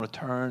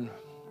Return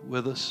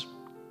with us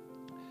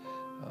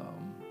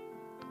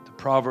to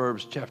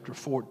Proverbs chapter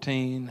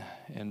 14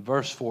 and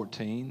verse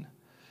 14,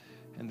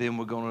 and then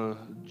we're going to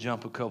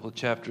jump a couple of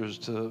chapters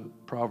to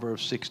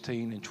Proverbs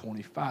 16 and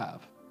 25.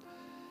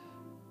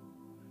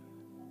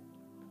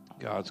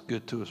 God's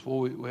good to us. Well,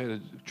 we had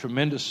a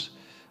tremendous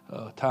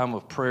time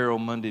of prayer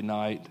on Monday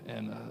night,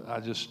 and I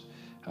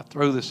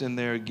throw this in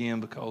there again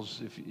because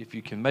if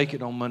you can make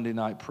it on Monday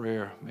night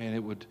prayer, man,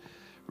 it would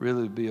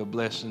really be a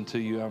blessing to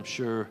you, I'm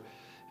sure.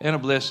 And a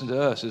blessing to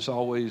us. It's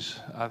always,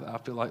 I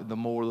feel like the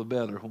more the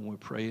better when we're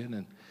praying.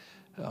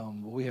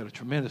 And we had a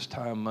tremendous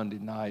time Monday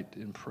night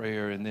in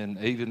prayer. And then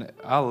even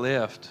I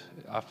left,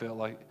 I felt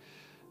like,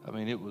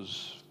 it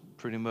was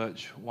pretty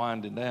much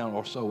winding down,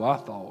 or so I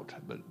thought.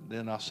 But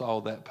then I saw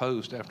that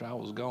post after I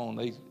was gone.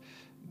 They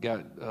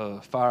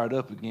got fired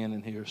up again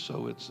in here.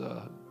 So it's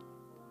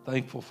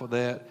thankful for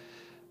that.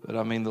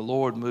 But the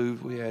Lord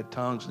moved. We had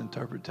tongues and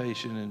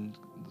interpretation, and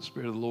the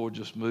Spirit of the Lord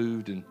just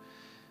moved and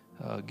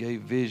gave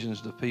visions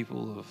to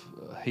people of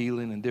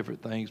healing and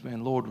different things.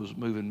 Man, Lord was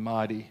moving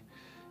mighty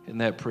in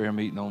that prayer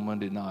meeting on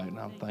Monday night, and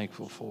I'm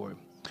thankful for it.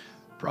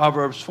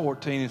 Proverbs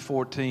 14 and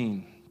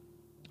 14.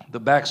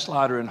 The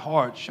backslider in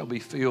heart shall be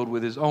filled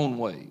with his own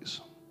ways,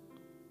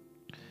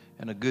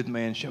 and a good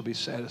man shall be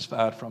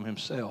satisfied from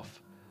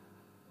himself.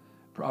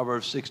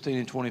 Proverbs 16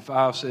 and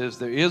 25 says,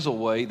 there is a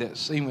way that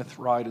seemeth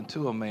right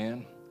unto a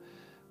man,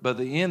 but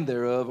the end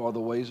thereof are the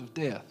ways of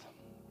death.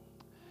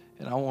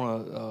 And I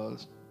want to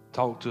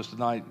talk to us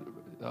tonight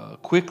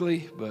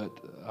quickly, but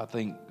I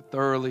think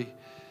thoroughly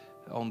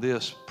on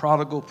this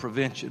Prodigal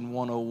Prevention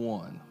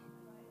 101.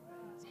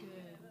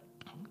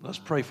 Let's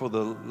pray for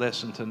the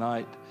lesson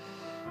tonight.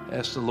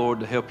 Ask the Lord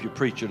to help your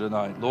preacher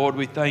tonight. Lord,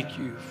 we thank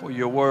you for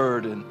your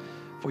word and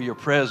for your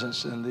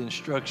presence and the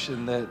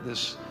instruction that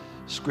this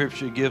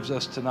scripture gives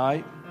us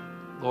tonight.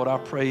 Lord, I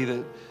pray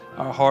that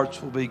our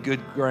hearts will be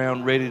good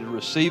ground, ready to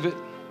receive it.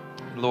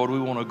 Lord, we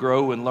want to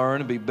grow and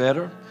learn and be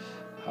better.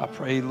 I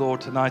pray,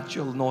 Lord, tonight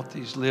you'll anoint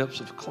these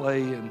lips of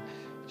clay and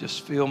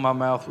just fill my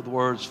mouth with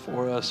words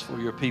for us, for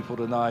your people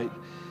tonight.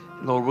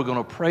 Lord, we're going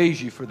to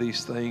praise you for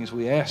these things.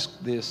 We ask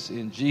this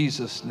in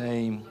Jesus'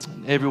 name.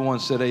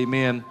 Everyone said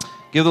amen.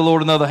 Give the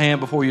Lord another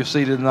hand before you're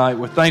seated tonight.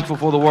 We're thankful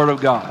for the word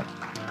of God.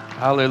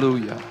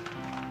 Hallelujah.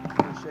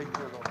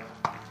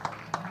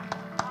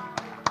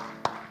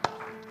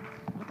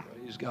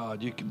 Praise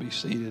God. You can be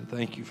seated.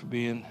 Thank you for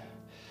being in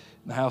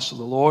the house of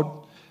the Lord.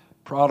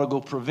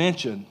 Prodigal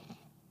prevention.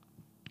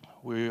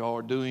 We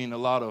are doing a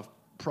lot of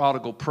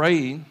prodigal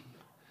praying,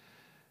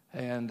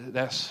 and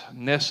that's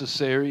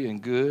necessary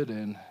and good,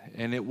 and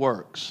it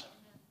works.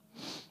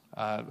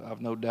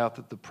 I've no doubt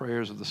that the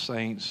prayers of the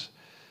saints,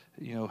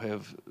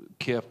 have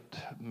kept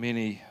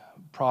many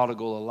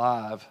prodigal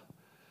alive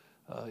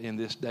in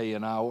this day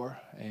and hour,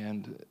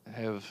 and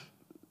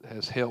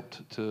has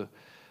helped to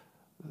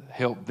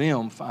help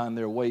them find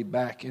their way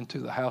back into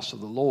the house of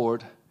the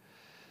Lord.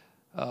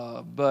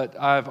 But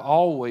I've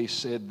always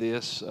said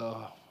this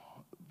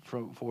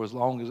for as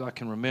long as I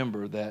can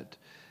remember, that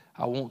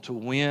I want to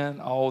win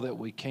all that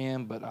we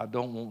can, but I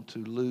don't want to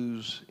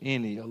lose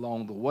any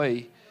along the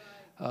way.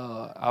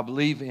 I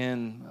believe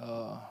in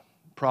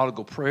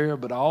prodigal prayer,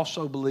 but I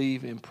also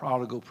believe in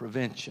prodigal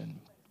prevention.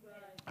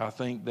 I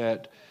think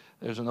that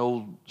there's an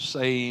old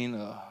saying,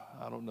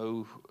 I don't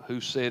know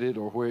who said it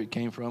or where it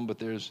came from, but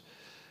there's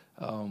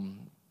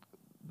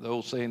the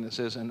old saying that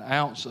says, an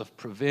ounce of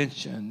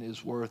prevention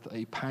is worth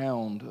a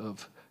pound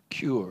of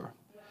cure.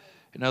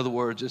 In other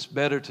words, it's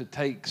better to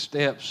take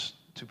steps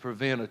to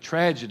prevent a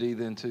tragedy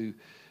than to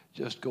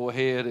just go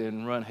ahead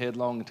and run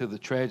headlong into the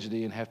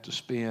tragedy and have to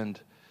spend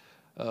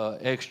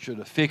extra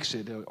to fix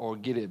it or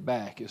get it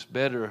back. It's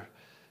better,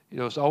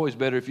 it's always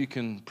better if you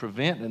can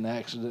prevent an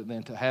accident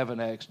than to have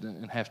an accident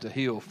and have to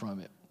heal from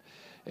it.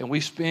 And we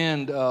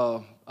spend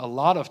a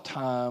lot of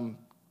time,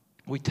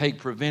 we take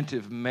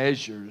preventive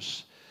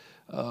measures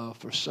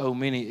for so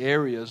many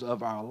areas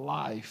of our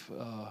life.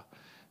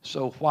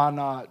 So why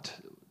not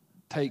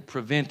take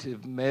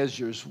preventive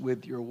measures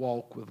with your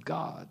walk with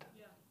God?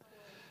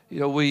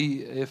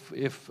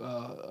 If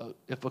a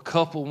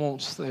couple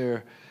wants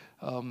their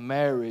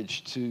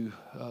marriage to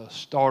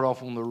start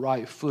off on the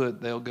right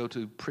foot, they'll go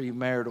to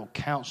premarital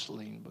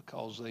counseling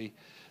because they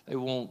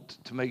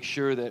want to make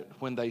sure that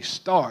when they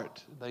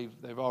start,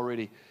 they've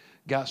already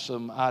got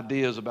some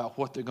ideas about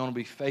what they're going to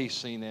be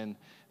facing, and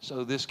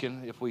so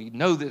if we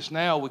know this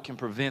now, we can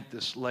prevent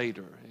this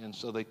later. And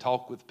so they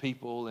talk with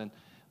people, and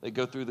they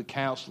go through the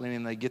counseling,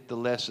 and they get the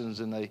lessons,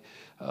 and they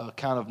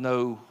kind of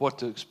know what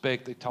to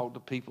expect. They talk to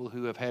people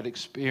who have had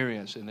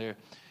experience, and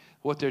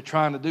what they're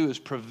trying to do is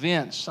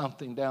prevent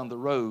something down the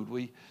road.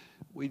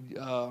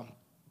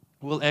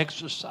 We'll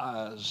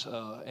exercise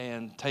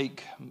and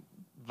take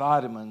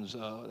vitamins.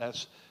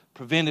 That's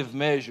preventive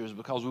measures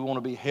because we want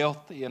to be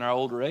healthy in our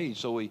older age.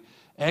 So we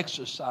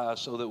exercise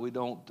so that we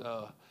don't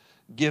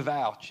give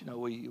out.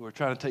 We're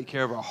trying to take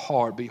care of our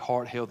heart, be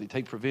heart healthy,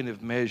 take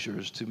preventive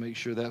measures to make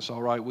sure that's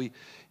all right.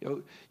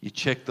 You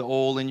check the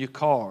oil in your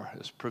car.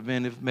 It's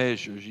preventive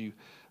measures. You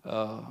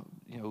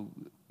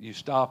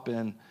stop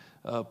and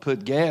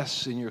put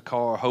gas in your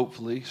car,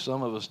 hopefully.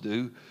 Some of us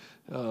do,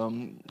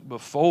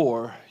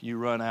 before you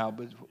run out.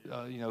 But,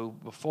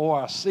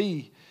 before I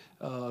see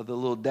the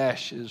little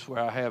dashes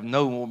where I have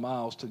no more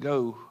miles to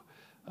go,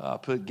 I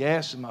put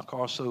gas in my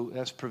car, so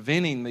that's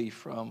preventing me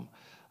from,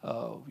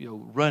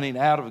 running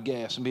out of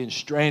gas and being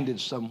stranded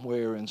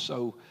somewhere. And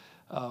so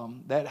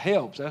that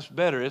helps. That's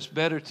better. It's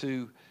better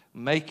to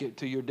make it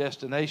to your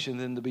destination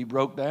than to be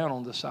broke down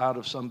on the side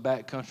of some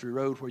backcountry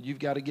road where you've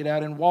got to get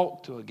out and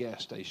walk to a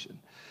gas station.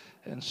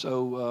 And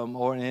so,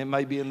 or it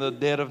may be in the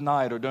dead of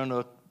night or during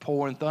a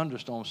pouring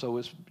thunderstorm. So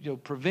it's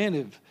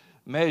preventive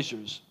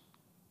measures.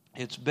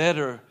 It's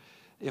better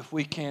if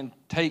we can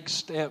take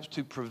steps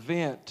to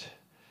prevent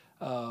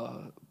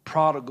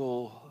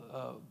prodigal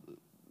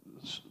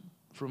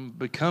from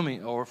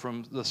becoming, or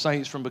from the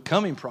saints from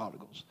becoming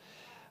prodigals.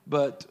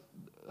 But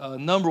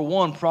number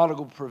one,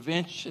 prodigal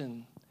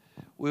prevention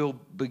will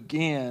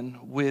begin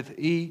with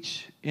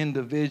each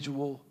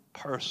individual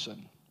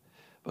person,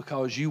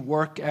 because you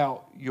work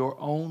out your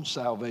own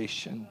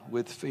salvation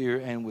with fear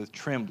and with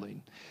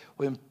trembling.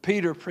 When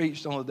Peter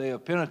preached on the day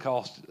of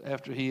Pentecost,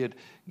 after he had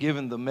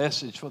given the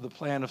message for the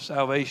plan of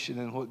salvation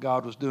and what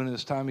God was doing in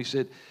this time, he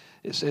said,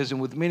 it says,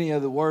 and with many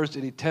other words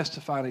did he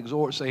testify and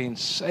exhort, saying,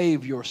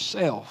 save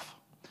yourself.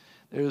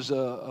 There's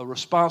a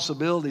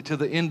responsibility to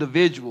the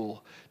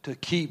individual to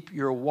keep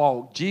your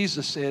walk.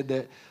 Jesus said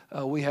that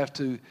we have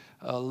to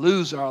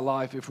lose our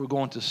life if we're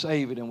going to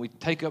save it, and we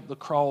take up the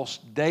cross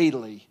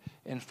daily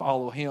and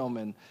follow him.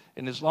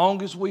 And as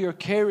long as we are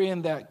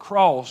carrying that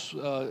cross,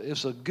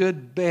 it's a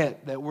good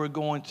bet that we're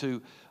going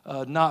to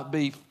not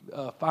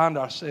find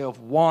ourselves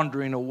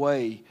wandering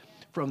away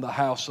from the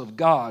house of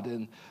God.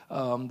 And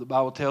the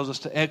Bible tells us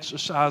to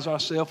exercise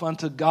ourselves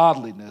unto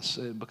godliness,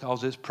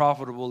 because it's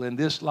profitable in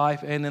this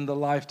life and in the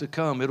life to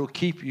come. It'll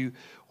keep you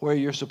where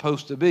you're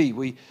supposed to be.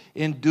 We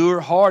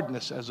endure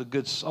hardness as a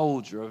good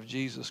soldier of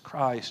Jesus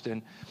Christ,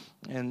 and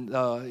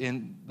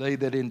they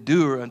that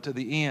endure unto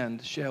the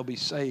end shall be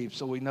saved.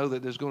 So we know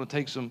that there's going to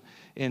take some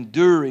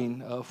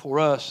enduring for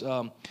us.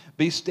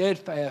 Be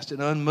steadfast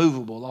and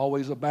unmovable,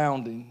 always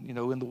abounding,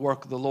 in the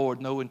work of the Lord,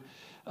 knowing.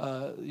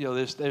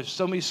 There's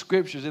so many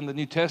scriptures in the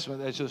New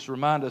Testament that just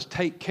remind us,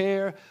 take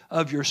care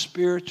of your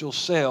spiritual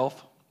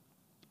self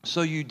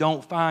so you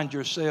don't find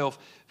yourself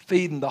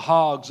feeding the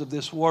hogs of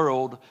this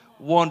world,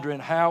 wondering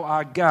how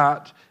I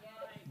got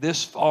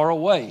this far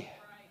away.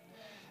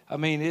 I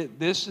mean,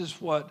 this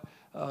is what,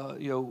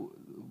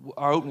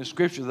 our opening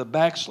scripture, the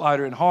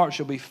backslider in heart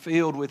shall be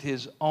filled with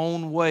his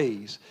own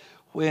ways.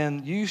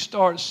 When you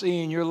start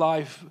seeing your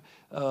life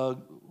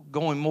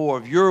going more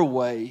of your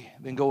way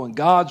than going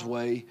God's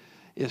way,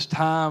 it's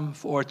time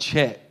for a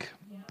check.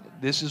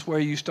 This is where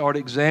you start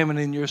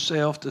examining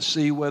yourself to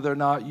see whether or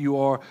not you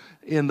are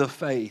in the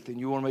faith, and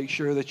you want to make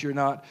sure that you're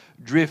not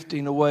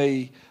drifting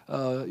away,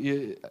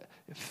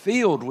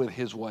 filled with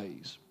his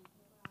ways.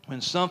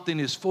 When something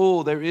is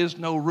full, there is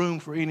no room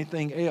for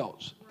anything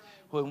else.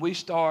 When we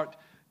start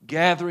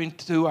gathering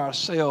to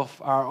ourselves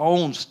our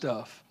own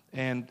stuff,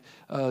 and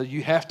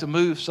you have to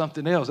move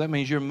something else, that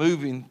means you're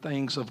moving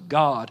things of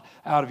God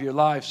out of your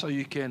life so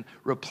you can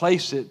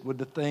replace it with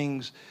the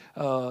things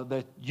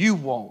that you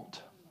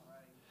want.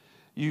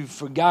 You've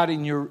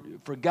forgotten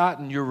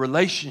your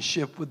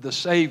relationship with the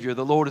Savior.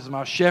 The Lord is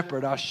my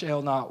shepherd, I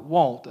shall not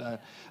want.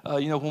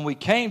 When we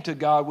came to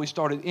God, we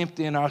started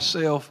emptying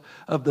ourselves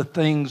of the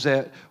things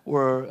that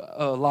were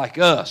like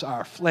us,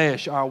 our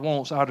flesh, our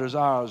wants, our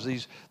desires,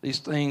 these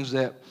things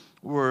that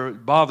were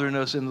bothering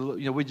us,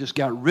 and we just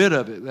got rid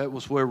of it. That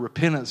was where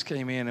repentance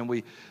came in, and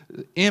we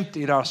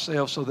emptied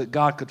ourselves so that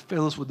God could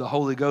fill us with the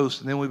Holy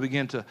Ghost, and then we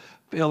began to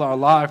fill our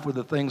life with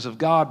the things of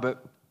God.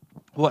 But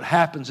what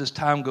happens as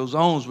time goes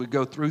on is we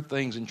go through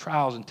things and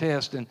trials and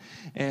tests,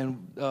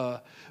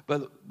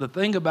 but the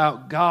thing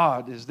about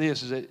God is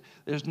this: is that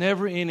there's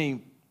never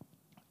any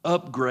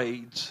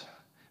upgrades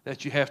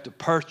that you have to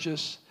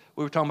purchase.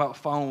 We were talking about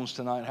phones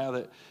tonight, how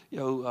that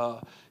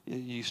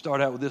you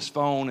start out with this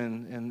phone,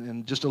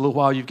 and just a little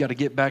while you got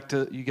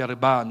to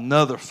buy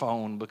another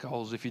phone,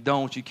 because if you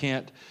don't, you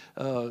can't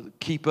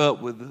keep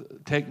up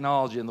with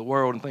technology in the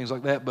world and things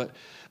like that. But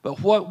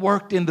what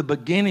worked in the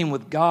beginning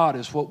with God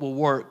is what will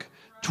work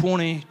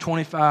 20,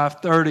 25,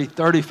 30,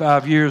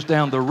 35 years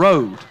down the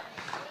road.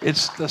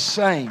 It's the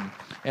same.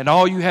 And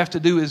all you have to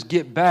do is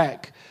get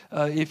back,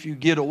 if you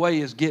get away,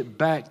 is get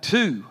back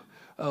to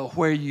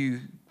where you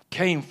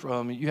came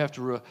from. You have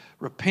to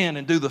repent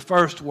and do the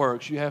first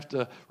works. You have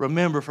to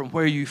remember from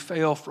where you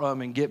fell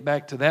from and get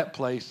back to that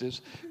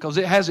place, because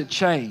it hasn't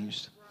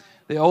changed.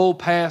 The old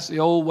past, the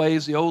old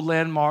ways, the old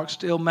landmarks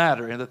still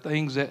matter, and the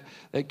things that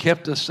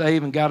kept us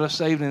saved and got us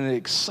saved and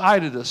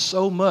excited us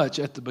so much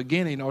at the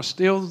beginning are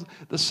still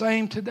the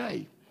same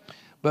today.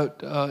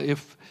 But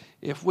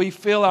if we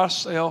fill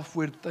ourselves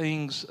with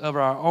things of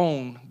our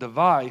own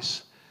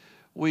device,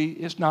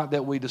 it's not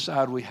that we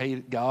decide we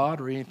hate God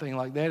or anything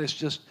like that. It's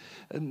just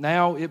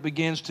now it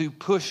begins to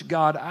push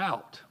God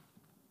out.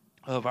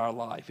 of our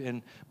life.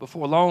 And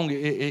before long,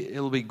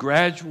 it'll be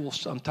gradual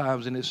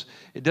sometimes, and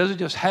it doesn't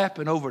just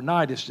happen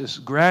overnight. It's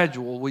just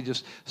gradual. We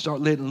just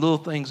start letting little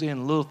things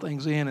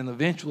in, and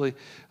eventually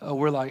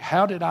we're like,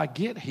 how did I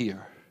get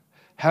here?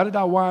 How did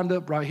I wind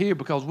up right here?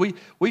 Because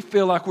we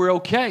feel like we're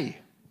okay,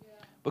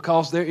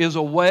 because there is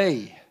a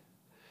way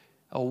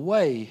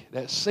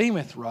that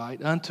seemeth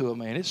right unto a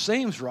man. It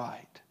seems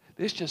right.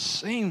 This just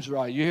seems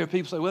right. You hear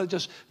people say, well, it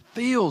just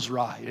feels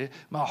right.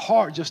 My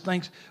heart just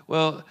thinks,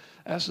 well,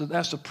 that's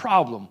the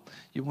problem.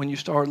 When you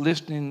start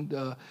listening,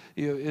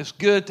 it's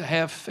good to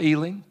have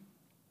feeling.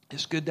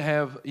 It's good to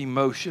have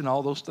emotion.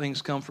 All those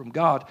things come from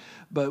God.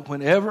 But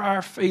whenever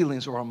our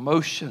feelings or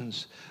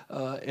emotions,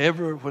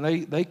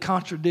 when they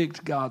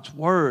contradict God's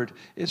word,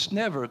 it's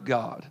never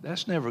God.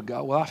 That's never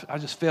God. Well, I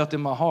just felt in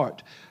my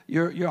heart.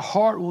 Your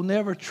heart will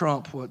never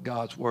trump what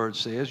God's word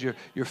says.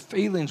 Your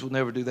feelings will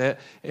never do that.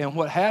 And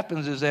what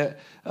happens is that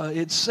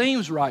it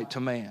seems right to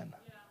man.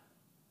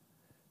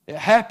 It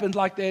happened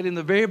like that in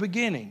the very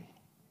beginning.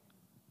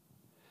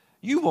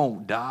 You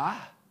won't die.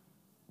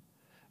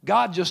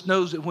 God just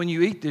knows that when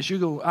you eat this,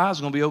 your eyes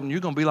are going to be open.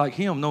 You're going to be like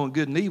Him, knowing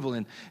good and evil,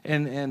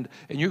 and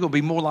you're going to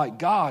be more like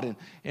God. And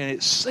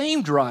it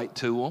seemed right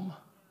to them.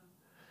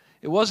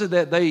 It wasn't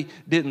that they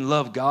didn't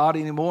love God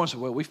anymore and said,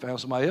 well, we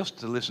found somebody else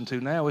to listen to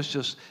now. It's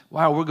just,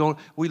 wow,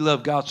 we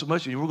love God so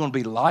much, and we're going to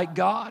be like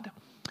God.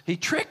 He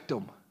tricked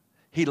them.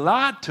 He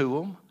lied to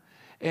them,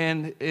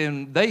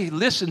 and they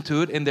listened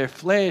to it, and their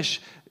flesh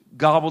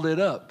gobbled it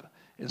up.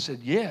 And said,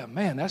 yeah,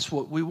 man, that's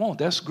what we want.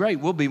 That's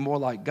great. We'll be more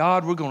like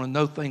God. We're going to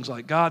know things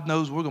like God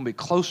knows. We're going to be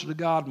closer to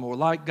God, more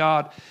like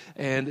God.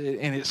 And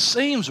it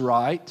seems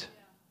right.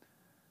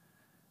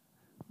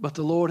 But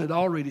the Lord had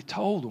already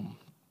told them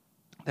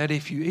that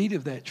if you eat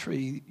of that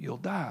tree, you'll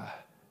die.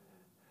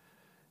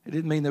 It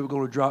didn't mean they were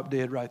going to drop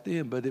dead right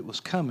then, but it was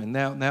coming.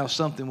 Now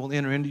something will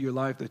enter into your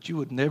life that you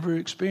would never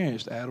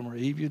experience, Adam or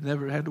Eve. You'd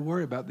never had to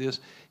worry about this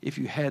if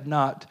you had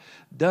not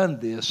done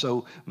this.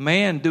 So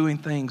man doing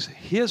things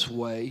his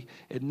way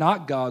and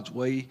not God's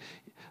way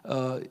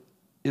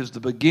is the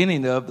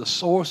beginning of the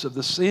source of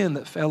the sin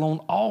that fell on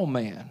all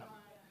man.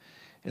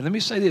 And let me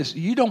say this,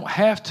 you don't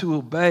have to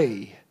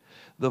obey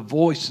the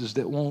voices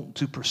that want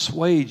to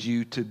persuade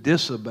you to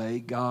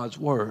disobey God's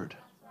word.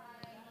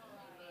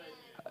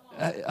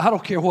 I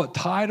don't care what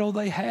title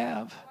they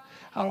have.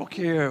 I don't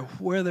care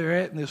where they're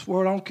at in this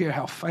world. I don't care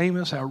how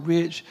famous, how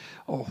rich,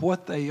 or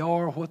what they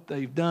are, what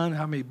they've done,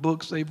 how many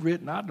books they've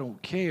written. I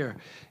don't care.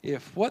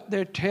 If what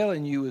they're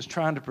telling you is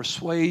trying to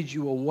persuade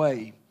you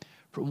away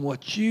from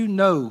what you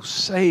know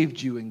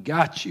saved you and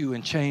got you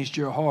and changed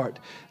your heart,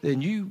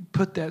 then you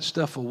put that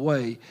stuff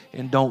away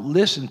and don't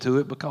listen to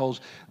it, because,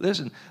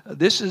 listen,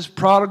 this is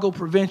Prodigal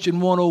Prevention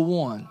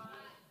 101.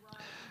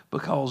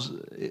 Because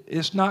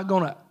it's not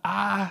going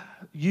to,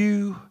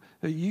 you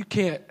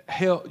can't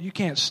help, you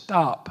can't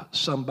stop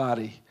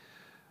somebody.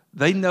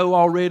 They know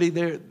already,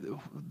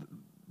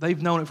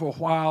 they've known it for a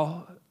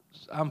while.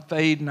 I'm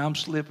fading, I'm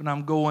slipping,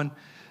 I'm going.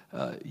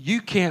 You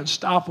can't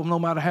stop them no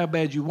matter how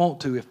bad you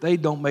want to if they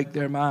don't make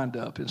their mind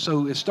up. And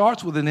so it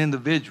starts with an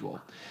individual.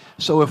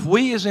 So if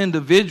we as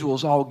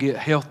individuals all get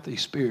healthy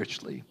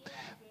spiritually,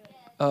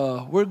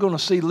 we're going to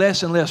see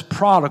less and less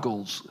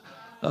prodigals.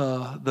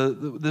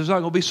 There's not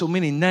going to be so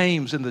many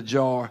names in the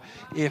jar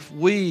if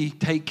we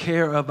take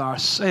care of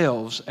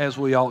ourselves as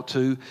we ought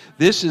to.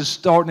 This is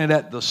starting it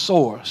at the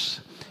source.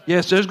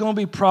 Yes, there's going to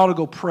be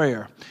prodigal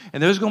prayer,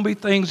 and there's going to be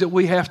things that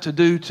we have to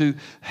do to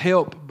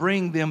help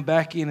bring them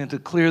back in and to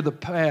clear the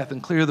path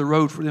and clear the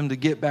road for them to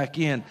get back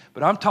in.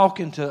 But I'm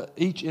talking to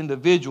each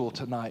individual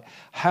tonight.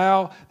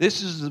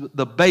 This is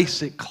the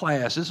basic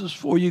class. This is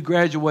before you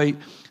graduate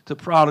to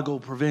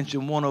Prodigal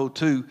Prevention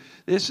 102.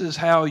 This is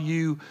how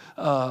you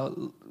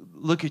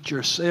look at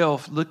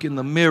yourself, look in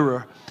the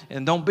mirror,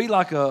 and don't be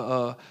like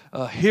a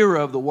hearer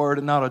of the word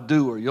and not a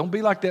doer. You don't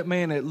be like that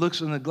man that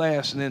looks in the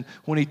glass and then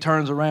when he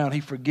turns around, he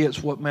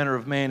forgets what manner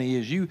of man he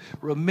is. You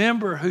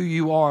remember who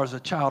you are as a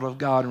child of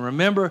God, and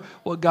remember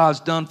what God's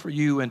done for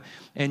you,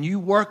 and you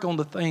work on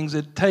the things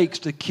it takes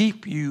to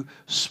keep you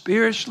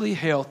spiritually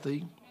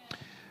healthy,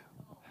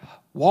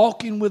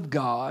 walking with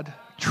God,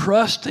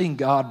 trusting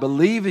God,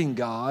 believing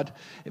God,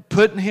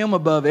 putting Him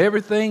above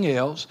everything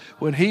else.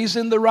 When He's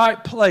in the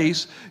right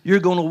place, you're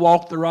going to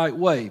walk the right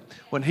way.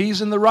 When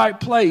He's in the right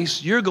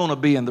place, you're going to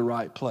be in the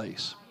right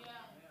place.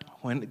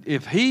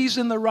 If He's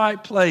in the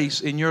right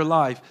place in your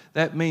life,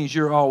 that means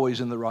you're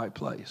always in the right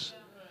place.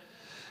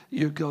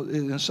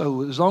 And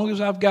so as long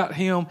as I've got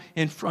Him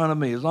in front of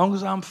me, as long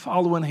as I'm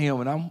following Him,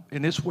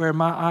 and it's where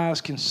my eyes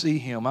can see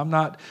Him, I'm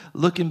not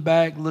looking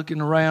back,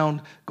 looking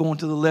around, going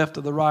to the left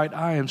or the right.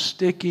 I am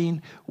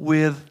sticking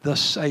with the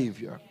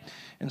Savior.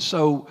 And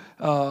so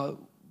our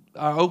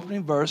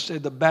opening verse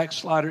said, the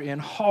backslider in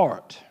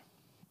heart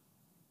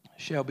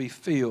shall be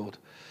filled.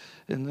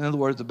 In other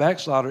words, the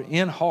backslider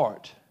in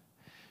heart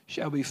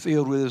shall be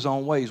filled with his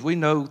own ways. We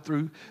know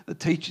through the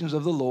teachings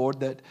of the Lord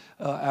that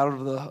out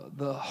of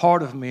the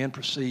heart of men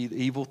proceed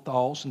evil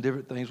thoughts and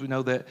different things. We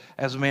know that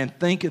as a man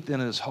thinketh in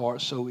his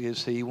heart, so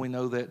is he. We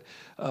know that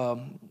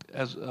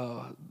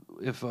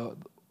if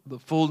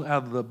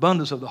out of the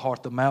abundance of the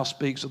heart, the mouth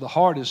speaks. So the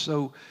heart is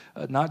so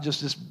not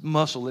just this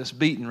muscle that's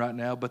beating right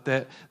now, but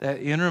that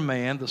inner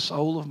man, the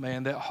soul of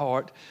man, that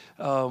heart.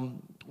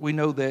 We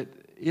know that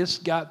it's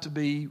got to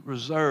be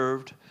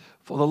reserved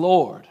for the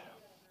Lord.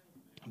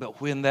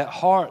 But when that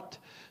heart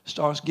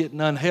starts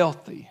getting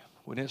unhealthy,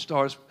 when it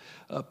starts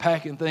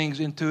packing things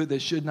into it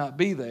that should not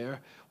be there,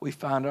 we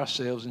find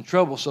ourselves in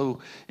trouble. So,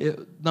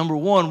 number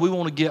one, we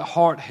want to get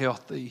heart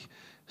healthy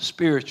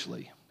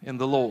spiritually in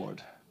the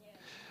Lord.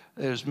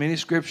 There's many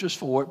scriptures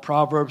for it.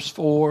 Proverbs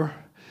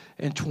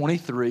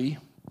 4:23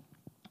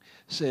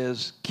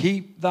 says,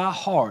 "Keep thy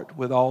heart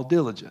with all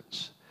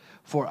diligence,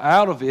 for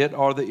out of it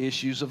are the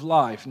issues of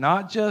life."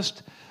 Not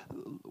just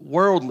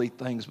worldly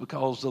things,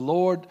 because the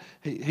Lord,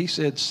 He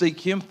said, seek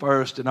Him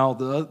first and all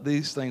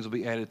these things will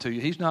be added to you.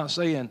 He's not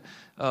saying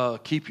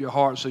keep your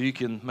heart so you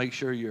can make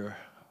sure your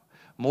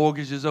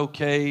mortgage is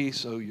okay,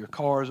 so your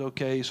car is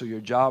okay, so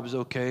your job is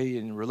okay,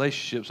 and your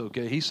relationship's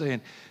okay. He's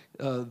saying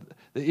the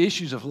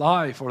issues of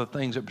life are the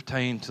things that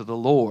pertain to the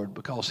Lord,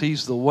 because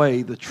He's the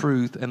way, the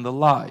truth, and the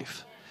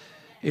life.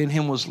 In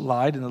Him was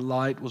light, and the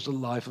light was the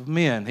life of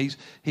men.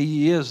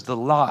 He is the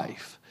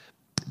life.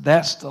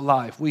 That's the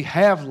life. We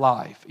have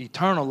life,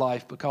 eternal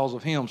life, because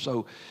of Him.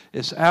 So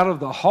it's out of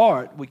the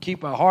heart. We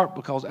keep our heart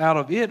because out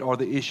of it are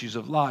the issues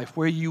of life,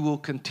 where you will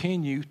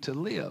continue to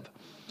live.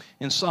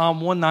 In Psalm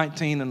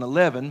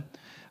 119:11,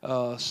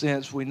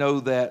 since we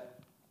know that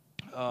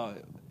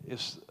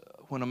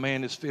when a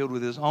man is filled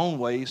with his own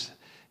ways,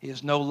 he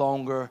is no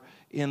longer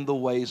in the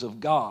ways of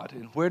God.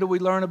 And where do we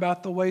learn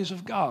about the ways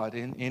of God?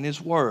 In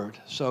His Word.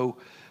 So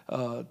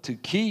to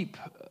keep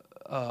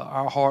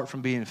our heart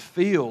from being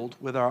filled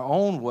with our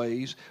own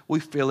ways, we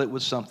fill it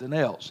with something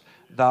else.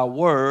 Thy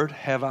word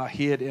have I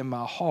hid in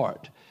my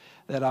heart,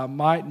 that I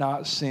might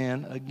not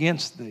sin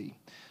against thee.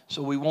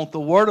 So we want the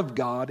Word of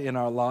God in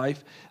our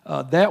life.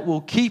 That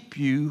will keep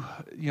you,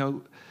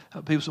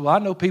 people say, well, I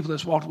know people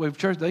that's walked away from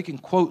church, they can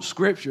quote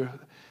Scripture.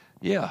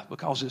 Yeah,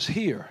 because it's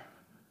here.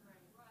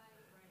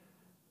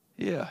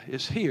 Yeah,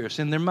 it's here. It's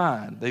in their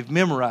mind. They've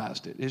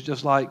memorized it. It's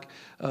just like,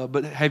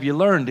 but have you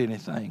learned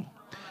anything?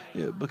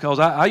 Yeah, because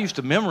I used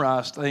to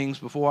memorize things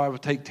before I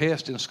would take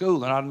tests in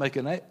school, and I'd make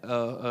an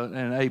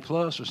A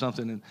plus or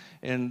something,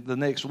 and the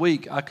next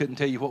week I couldn't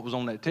tell you what was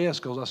on that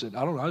test because I said,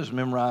 I don't know, I just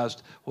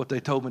memorized what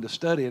they told me to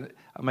study, and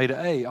I made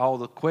an A. All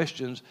the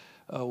questions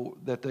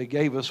that they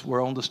gave us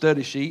were on the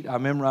study sheet. I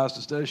memorized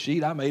the study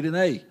sheet. I made an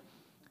A.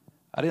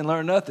 I didn't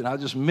learn nothing. I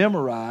just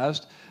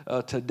memorized.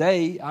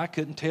 Today, I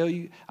couldn't tell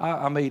you.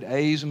 I made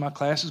A's in my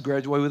classes,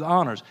 graduated with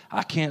honors.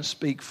 I can't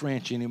speak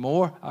French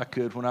anymore. I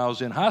could when I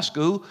was in high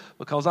school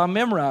because I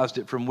memorized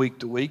it from week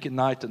to week and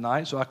night to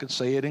night so I could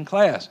say it in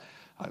class.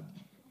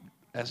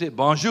 That's it.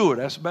 Bonjour.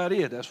 That's about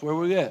it. That's where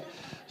we're at.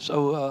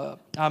 So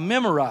I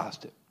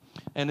memorized it.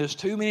 And there's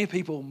too many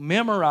people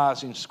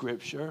memorizing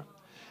Scripture,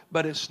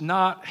 but it's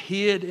not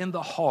hid in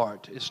the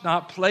heart. It's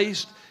not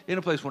placed in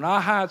a place. When I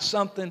hide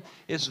something,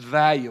 it's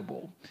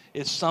valuable.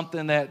 It's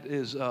something that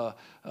is, I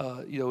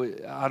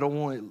don't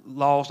want it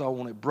lost. I don't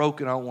want it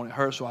broken. I don't want it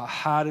hurt. So I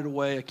hide it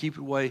away. I keep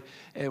it away.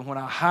 And when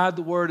I hide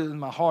the Word in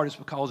my heart, it's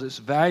because it's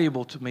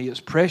valuable to me.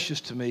 It's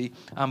precious to me.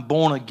 I'm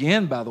born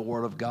again by the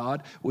Word of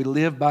God. We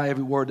live by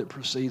every word that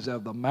proceeds out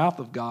of the mouth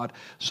of God.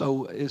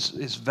 So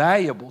it's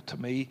valuable to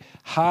me.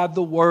 Hide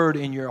the Word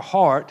in your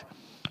heart,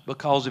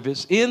 because if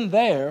it's in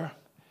there,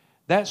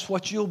 that's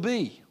what you'll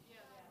be.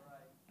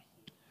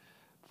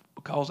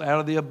 Because out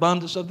of the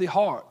abundance of the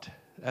heart,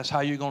 that's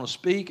how you're going to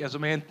speak. As a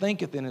man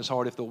thinketh in his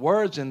heart. If the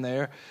Word's in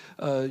there,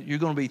 you're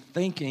going to be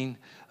thinking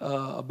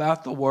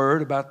about the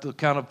Word, about the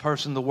kind of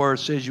person the Word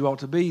says you ought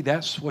to be.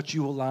 That's what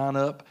you will line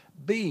up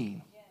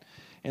being.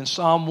 In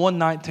Psalm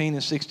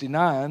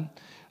 119:69,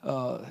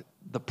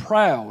 the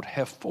proud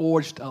have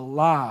forged a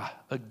lie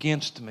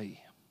against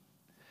me,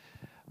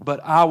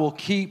 but I will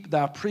keep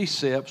thy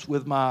precepts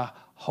with my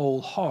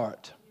whole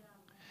heart.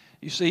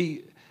 You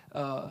see,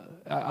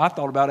 I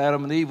thought about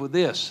Adam and Eve with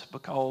this,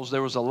 because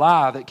there was a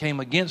lie that came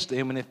against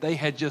them, and if they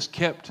had just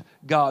kept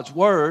God's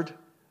Word,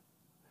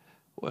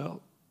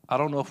 well, I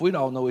don't know if we'd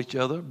all know each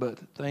other, but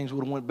things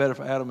would have went better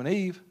for Adam and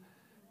Eve.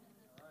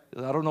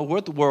 I don't know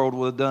what the world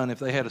would have done if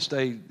they had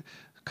stayed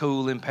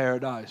cool in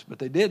paradise, but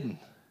they didn't.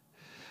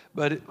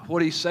 But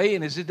what he's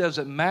saying is it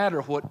doesn't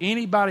matter what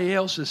anybody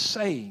else is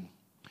saying.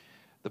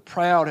 The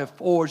proud have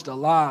forged a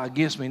lie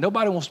against me.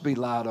 Nobody wants to be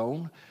lied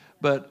on,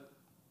 but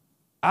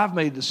I've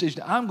made a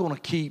decision. I'm going to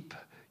keep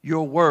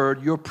your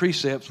word, your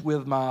precepts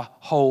with my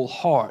whole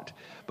heart.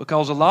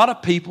 Because a lot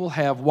of people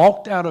have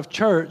walked out of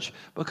church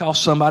because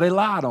somebody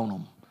lied on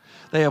them.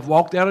 They have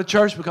walked out of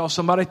church because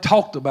somebody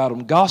talked about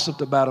them, gossiped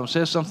about them,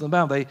 said something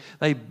about them.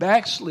 They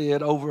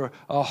backslid over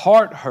a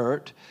heart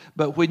hurt.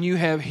 But when you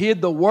have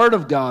hid the Word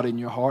of God in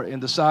your heart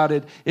and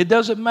decided it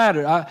doesn't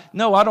matter. I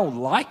don't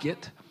like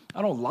it.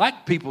 I don't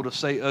like people to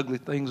say ugly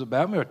things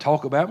about me or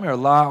talk about me or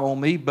lie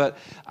on me, but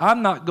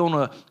I'm not going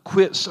to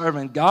quit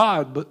serving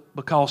God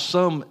because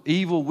some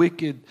evil,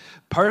 wicked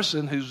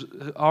person who's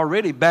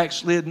already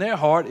backslid in their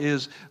heart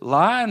is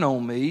lying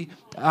on me.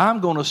 I'm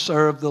going to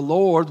serve the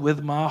Lord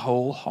with my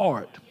whole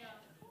heart.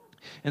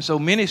 And so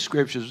many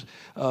scriptures,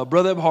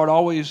 Brother Eberhard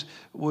always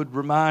would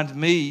remind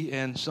me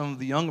and some of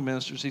the younger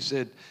ministers, he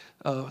said,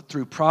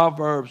 through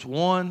Proverbs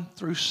 1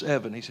 through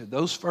 7, he said,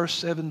 those first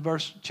 7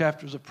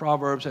 chapters of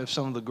Proverbs have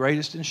some of the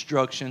greatest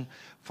instruction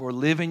for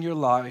living your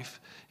life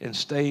and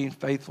staying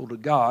faithful to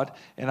God.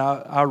 And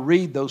I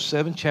read those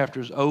 7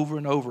 chapters over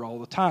and over all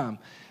the time.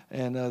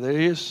 And there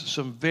is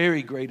some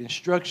very great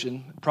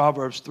instruction.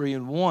 Proverbs 3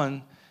 and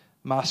 1,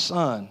 my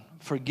son,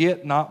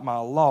 forget not my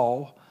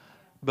law,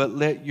 but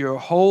let your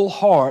whole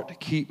heart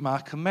keep my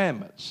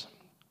commandments.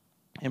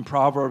 In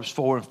Proverbs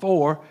 4 and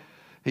 4,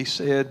 he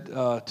said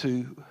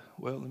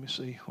let me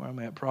see where I'm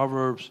at.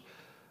 Proverbs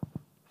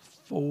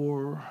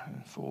 4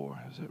 and 4,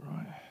 is that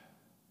right?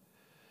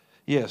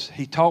 Yes,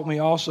 he taught me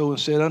also and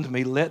said unto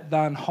me, let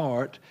thine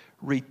heart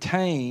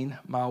retain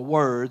my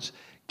words,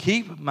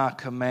 keep my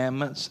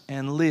commandments,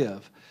 and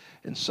live.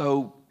 And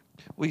so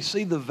we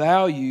see the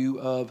value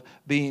of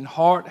being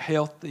heart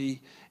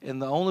healthy,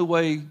 and the only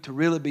way to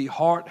really be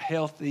heart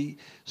healthy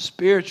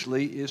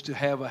spiritually is to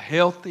have a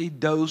healthy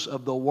dose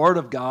of the Word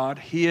of God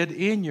hid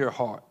in your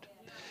heart.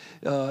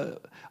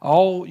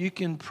 You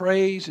can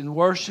praise and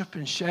worship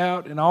and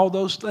shout and all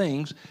those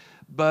things,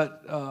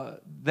 but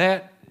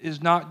that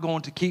is not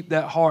going to keep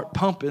that heart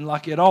pumping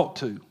like it ought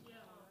to.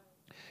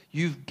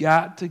 You've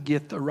got to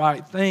get the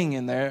right thing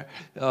in there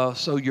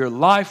so your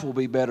life will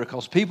be better,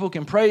 because people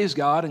can praise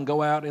God and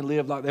go out and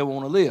live like they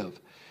want to live.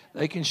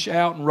 They can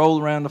shout and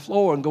roll around the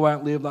floor and go out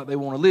and live like they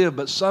want to live.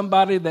 But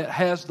somebody that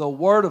has the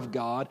Word of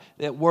God,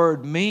 that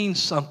Word means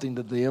something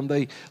to them.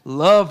 They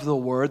love the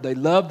Word. They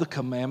love the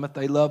commandment.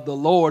 They love the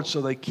Lord,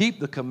 so they keep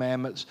the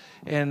commandments.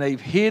 And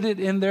they've hid it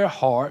in their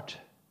heart.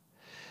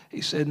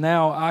 He said,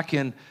 now I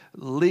can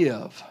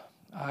live.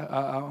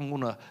 I'm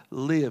going to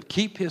live.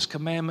 Keep His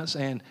commandments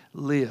and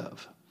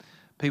live.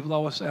 People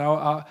always say,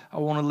 I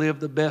want to live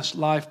the best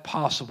life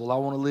possible. I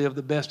want to live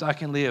the best I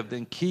can live.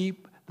 Then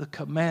keep the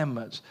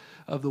commandments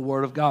of the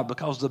Word of God,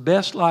 because the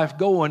best life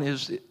going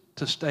is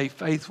to stay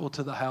faithful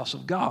to the house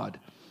of God.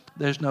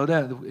 There's no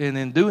doubt. And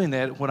in doing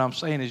that, what I'm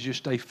saying is you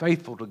stay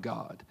faithful to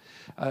God.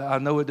 I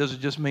know it doesn't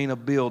just mean a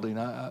building,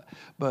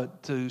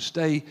 but to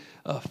stay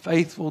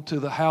faithful to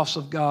the house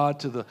of God,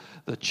 to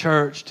the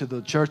church of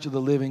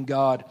the living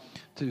God,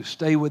 to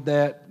stay with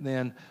that,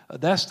 then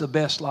that's the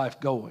best life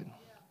going.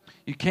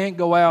 You can't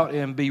go out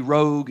and be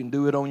rogue and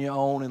do it on your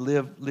own and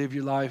live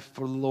your life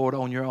for the Lord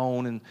on your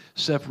own and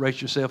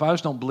separate yourself. I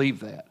just don't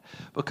believe that,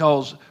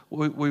 because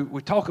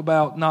we talk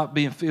about not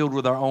being filled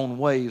with our own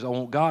ways,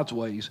 on God's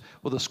ways.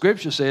 Well, the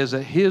Scripture says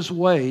that His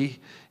way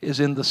is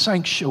in the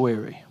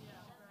sanctuary.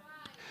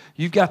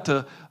 You've got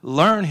to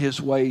learn His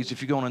ways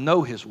if you're going to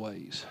know His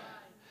ways.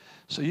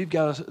 So you've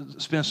got to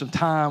spend some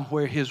time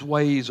where His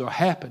ways are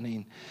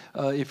happening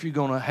if you're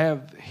going to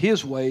have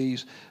His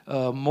ways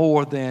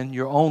more than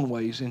your own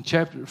ways. In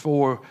chapter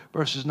 4,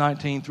 verses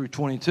 19 through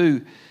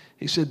 22,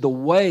 he said, the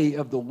way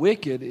of the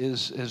wicked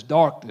is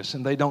darkness,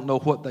 and they don't know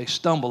what they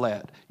stumble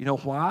at. You know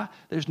why?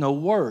 There's no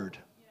word.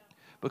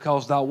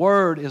 Because thy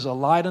word is a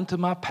light unto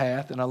my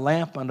path and a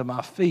lamp unto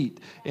my feet.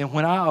 And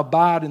when I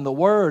abide in the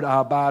word, I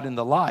abide in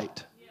the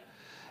light.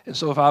 And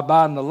so if I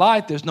abide in the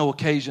light, there's no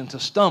occasion to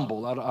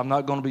stumble. I'm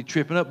not going to be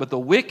tripping up. But the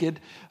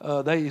wicked,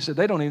 he said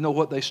they don't even know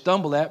what they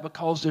stumble at,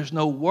 because there's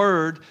no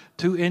word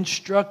to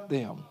instruct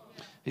them.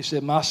 He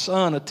said, my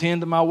son, attend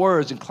to my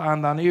words,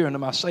 incline thine ear unto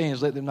my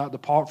sayings. Let them not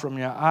depart from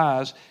your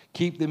eyes.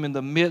 Keep them in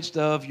the midst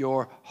of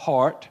your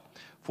heart.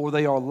 For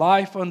they are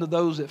life unto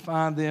those that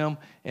find them,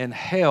 and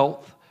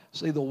health.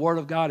 See, the word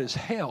of God is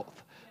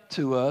health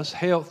to us,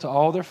 health to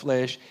all their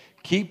flesh.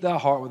 Keep thy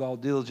heart with all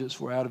diligence,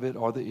 for out of it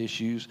are the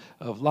issues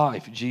of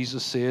life.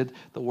 Jesus said,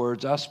 the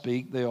words I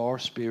speak, they are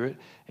spirit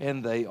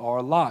and they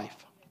are life.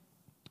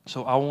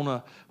 So I want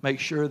to make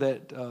sure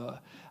that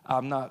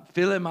I'm not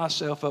filling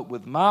myself up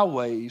with my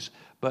ways,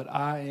 but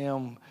I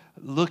am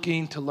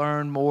looking to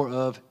learn more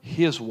of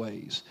His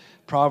ways.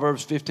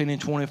 Proverbs 15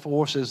 and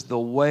 24 says, the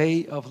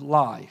way of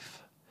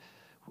life.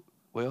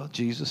 Well,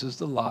 Jesus is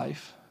the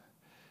life.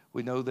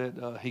 We know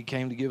that He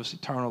came to give us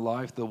eternal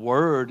life. The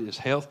Word is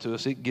health to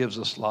us. It gives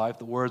us life.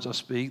 The words I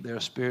speak, they're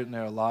spirit and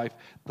they're life.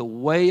 The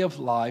way of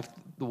life,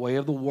 the way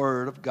of the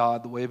Word of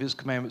God, the way of His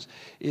commandments,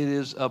 it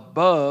is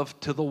above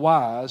to the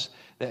wise,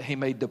 that he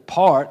may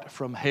depart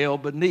from hell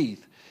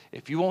beneath.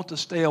 If you want to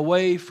stay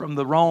away from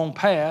the wrong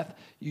path,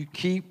 you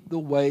keep the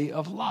way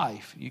of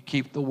life. You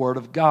keep the Word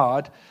of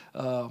God.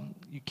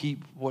 You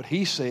keep what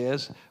He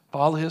says.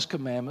 Follow His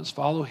commandments.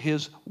 Follow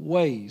His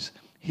ways.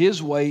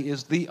 His way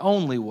is the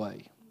only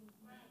way.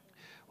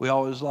 We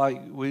always a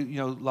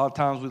lot of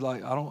times we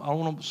like, I don't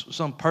want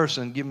some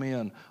person give me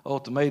an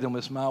ultimatum,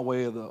 it's my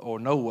way or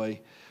no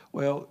way.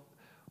 Well,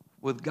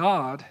 with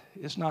God,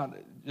 it's not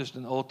just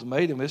an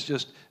ultimatum, it's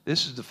just,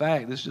 this is the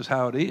fact, this is just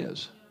how it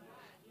is.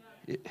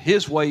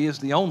 His way is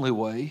the only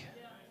way,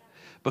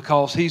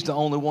 because He's the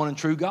only one and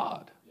true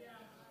God.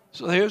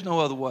 So there's no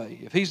other way.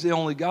 If He's the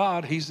only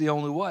God, He's the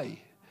only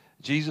way.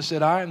 Jesus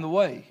said, I am the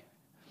way.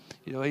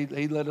 You know,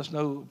 He let us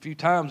know a few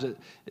times that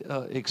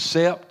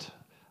except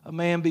a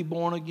man be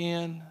born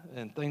again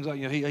and things like,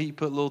 he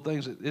put little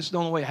things. It's the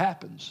only way it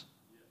happens.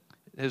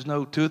 There's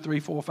no 2, 3,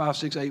 4, 5,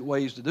 6, 8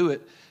 ways to do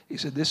it. He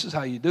said, this is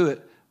how you do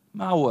it,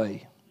 my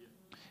way.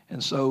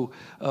 And so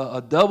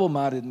a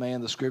double-minded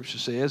man, the Scripture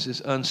says,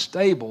 is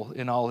unstable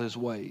in all his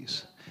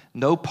ways.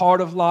 No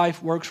part of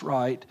life works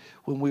right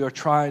when we are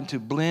trying to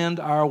blend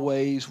our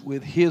ways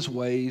with his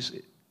ways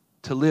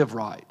to live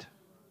right.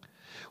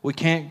 We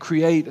can't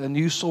create a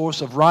new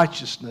source of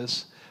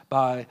righteousness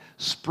by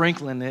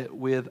sprinkling it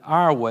with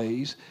our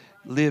ways.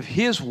 Live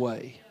his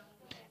way,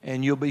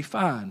 and you'll be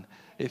fine.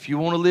 If you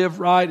want to live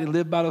right and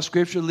live by the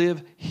Scripture,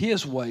 live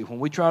his way. When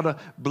we try to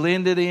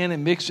blend it in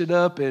and mix it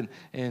up and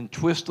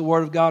twist the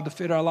Word of God to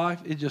fit our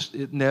life,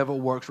 it never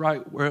works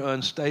right. We're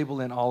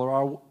unstable in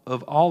all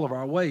of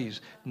our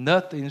ways.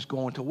 Nothing's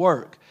going to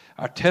work.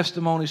 Our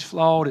testimony's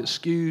flawed. It's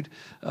skewed.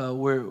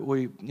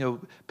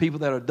 People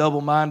that are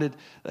double-minded,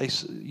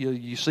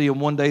 you see them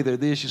one day they're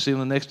this, you see them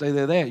the next day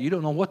they're that. You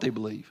don't know what they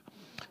believe.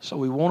 So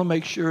we want to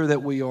make sure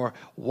that we are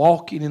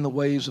walking in the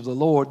ways of the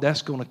Lord.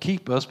 That's going to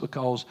keep us,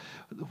 because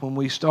when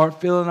we start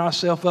filling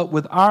ourselves up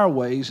with our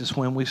ways is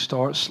when we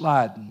start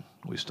sliding.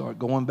 We start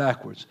going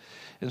backwards.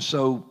 And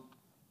so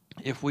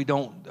if we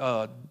don't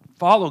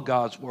follow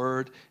God's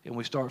word and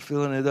we start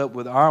filling it up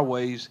with our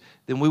ways,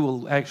 then we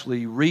will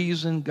actually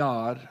reason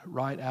God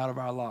right out of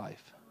our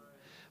life,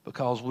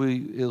 because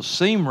it'll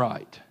seem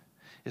right.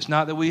 It's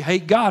not that we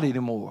hate God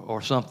anymore or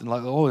something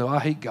like, oh, I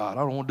hate God. I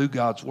don't want to do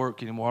God's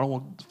work anymore. I don't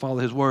want to follow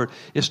his word.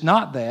 It's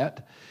not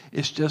that.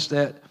 It's just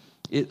that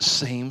it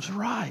seems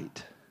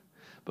right,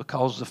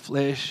 because the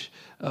flesh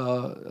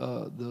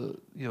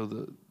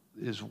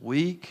is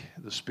weak.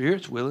 The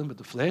Spirit's willing, but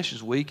the flesh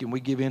is weak, and we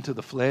give in to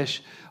the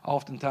flesh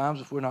oftentimes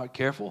if we're not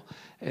careful,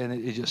 and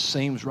it just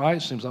seems right.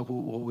 It seems like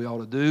what we ought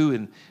to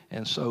do,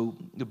 and so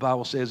the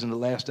Bible says in the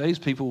last days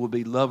people will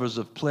be lovers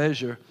of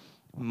pleasure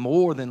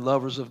more than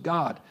lovers of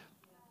God.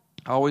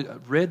 I always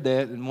read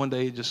that, and one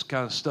day it just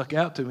kind of stuck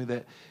out to me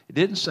that it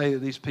didn't say that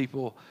these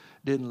people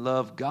didn't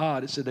love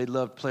God. It said they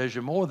loved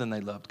pleasure more than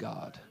they loved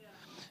God.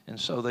 And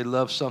so they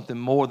love something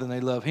more than they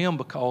love him,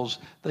 because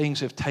things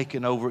have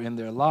taken over in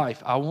their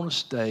life. I want to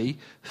stay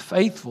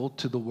faithful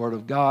to the Word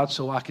of God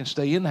so I can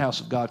stay in the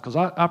house of God, because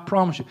I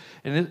promise you,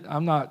 and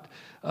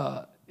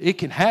it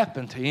can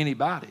happen to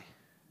anybody.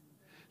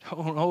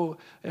 Don't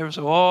ever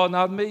say, oh,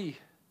 not me.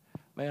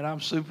 Man, I'm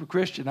super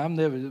Christian.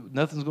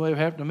 Nothing's going to ever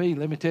happen to me.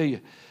 Let me tell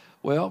you.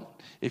 Well,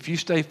 if you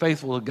stay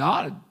faithful to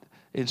God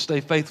and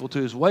stay faithful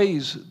to his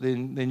ways,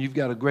 then you've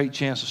got a great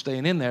chance of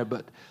staying in there.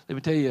 But let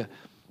me tell you,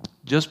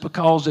 just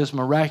because there's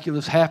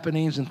miraculous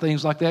happenings and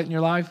things like that in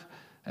your life,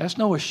 that's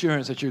no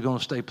assurance that you're going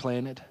to stay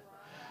planted.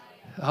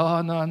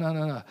 Oh, no.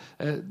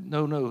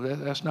 No,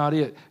 that's not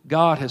it.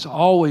 God has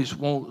always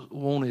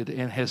wanted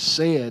and has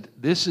said,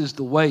 this is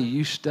the way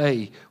you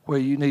stay where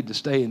you need to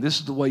stay, and this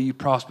is the way you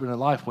prosper in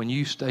life, when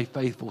you stay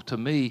faithful to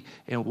me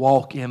and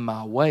walk in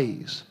my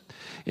ways.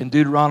 In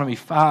Deuteronomy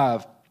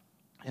 5,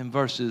 in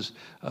verses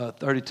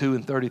 32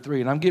 and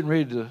 33, and I'm getting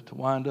ready to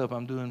wind up.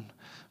 I'm doing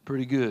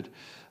pretty good.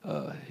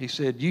 He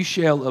said, you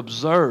shall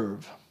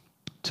observe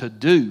to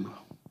do,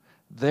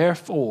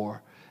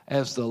 therefore,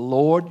 as the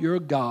Lord your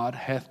God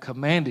hath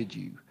commanded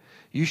you.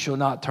 You shall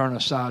not turn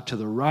aside to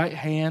the right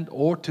hand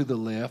or to the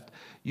left.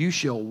 You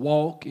shall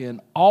walk in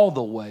all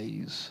the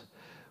ways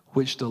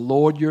which the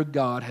Lord your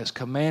God has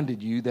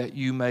commanded you, that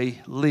you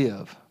may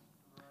live.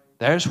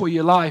 There's where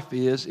your life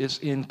is. It's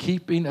in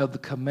keeping of the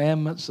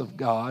commandments of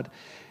God,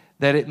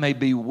 that it may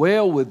be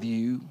well with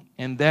you,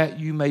 and that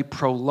you may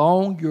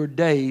prolong your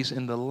days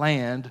in the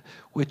land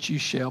which you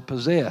shall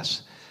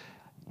possess.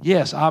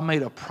 Yes, I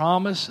made a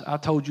promise. I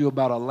told you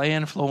about a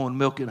land flowing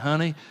milk and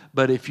honey.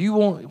 But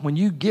when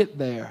you get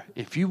there,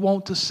 if you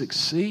want to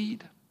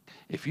succeed,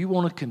 if you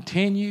want to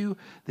continue,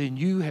 then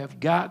you have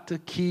got to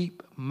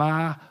keep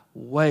my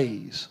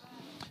ways.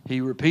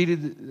 He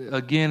repeated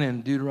again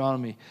in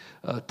Deuteronomy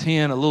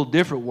 10, a little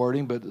different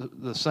wording, but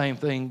the same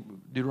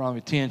thing,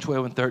 Deuteronomy 10,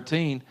 12, and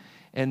 13.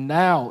 And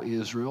now,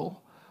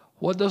 Israel,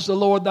 what does the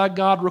Lord thy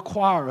God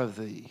require of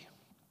thee?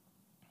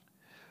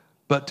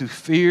 But to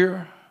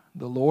fear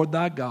the Lord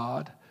thy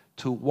God,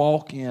 to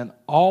walk in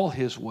all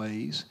his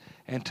ways,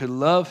 and to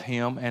love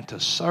him, and to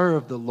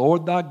serve the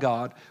Lord thy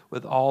God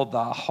with all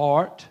thy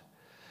heart.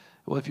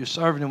 Well, if you're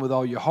serving him with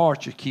all your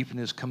heart, you're keeping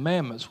his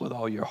commandments with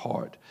all your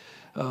heart.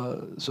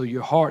 So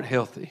your heart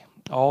healthy,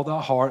 all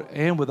thy heart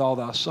and with all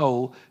thy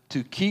soul,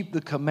 to keep the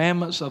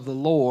commandments of the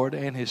Lord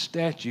and his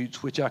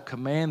statutes, which I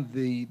command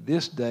thee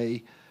this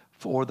day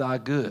for thy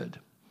good.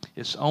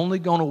 It's only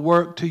going to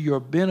work to your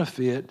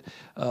benefit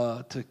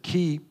to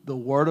keep the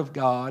Word of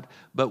God,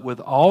 but with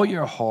all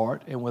your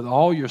heart and with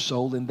all your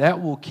soul, and that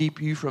will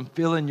keep you from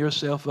filling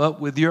yourself up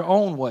with your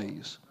own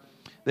ways.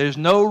 There's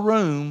no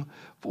room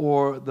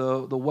for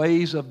the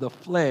ways of the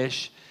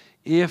flesh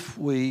if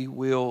we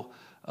will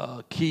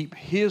keep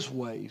his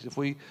ways. If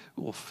we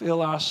will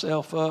fill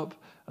ourselves up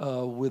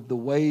with the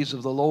ways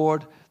of the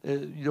Lord,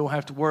 you don't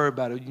have to worry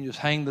about it. You can just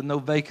hang the no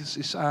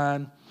vacancy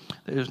sign.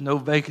 There's no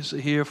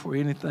vacancy here for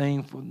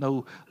anything, for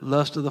no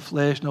lust of the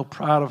flesh, no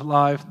pride of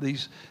life.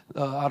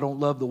 I don't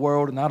love the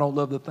world, and I don't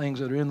love the things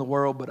that are in the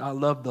world, but I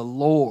love the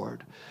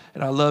Lord,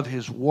 and I love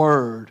his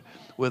word.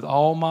 with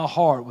all my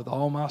heart, with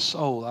all my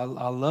soul.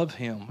 I love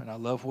him, and I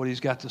love what he's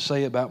got to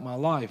say about my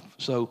life.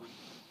 So,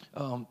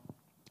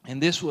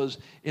 and this was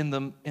in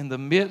the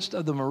midst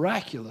of the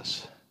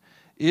miraculous.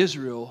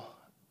 Israel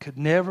could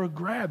never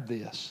grab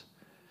this.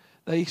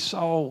 They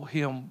saw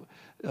him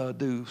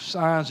do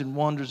signs and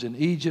wonders in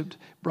Egypt,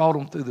 brought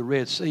them through the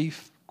Red Sea,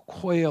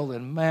 quail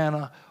and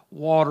manna,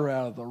 water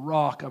out of the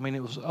rock. I mean,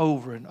 it was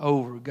over and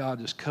over. God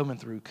just coming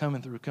through.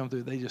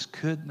 They just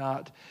could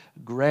not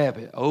grab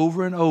it.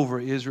 Over and over,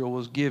 Israel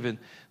was given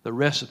the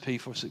recipe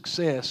for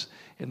success,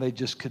 and they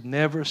just could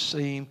never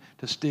seem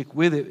to stick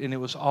with it. And it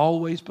was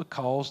always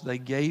because they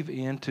gave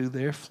in to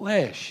their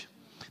flesh.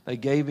 They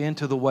gave in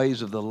to the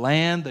ways of the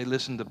land. They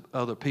listened to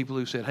other people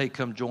who said, hey,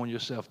 come join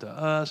yourself to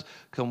us.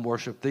 Come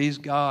worship these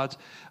gods.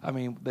 I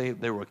mean,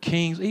 they were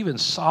kings. Even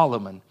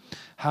Solomon,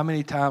 how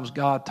many times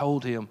God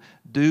told him,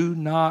 do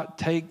not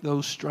take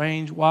those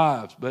strange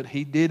wives. But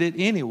he did it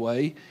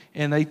anyway,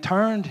 and they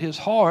turned his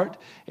heart,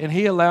 and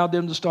he allowed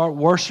them to start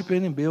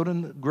worshiping and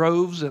building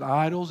groves and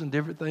idols and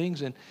different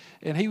things.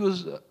 And he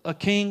was a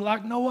king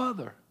like no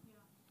other.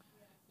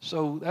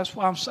 So that's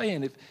why I'm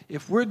saying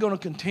if we're going to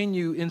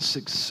continue in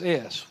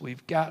success,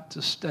 we've got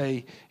to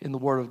stay in the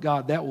Word of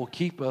God. That will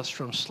keep us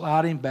from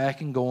sliding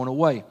back and going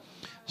away.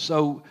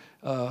 So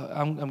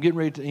I'm getting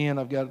ready to end.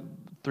 I've got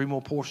 3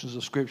 more portions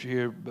of Scripture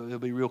here, but it'll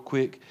be real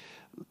quick.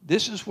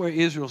 This is where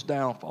Israel's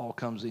downfall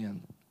comes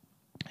in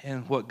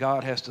and what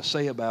God has to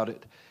say about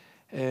it.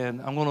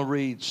 And I'm going to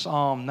read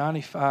Psalm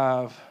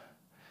 95,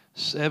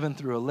 7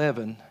 through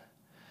 11.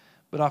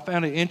 But I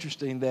found it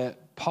interesting that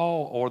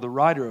Paul, or the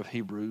writer of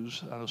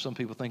Hebrews, I know some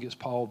people think it's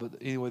Paul, but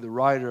anyway, the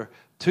writer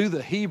to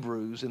the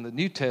Hebrews in the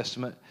New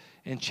Testament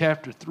in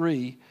chapter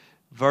 3,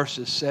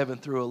 verses 7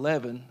 through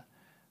 11,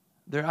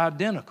 they're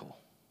identical.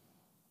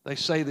 They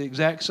say the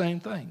exact same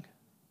thing.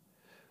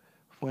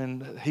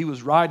 When he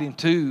was writing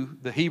to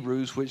the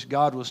Hebrews, which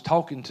God was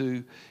talking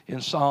to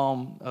in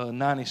Psalm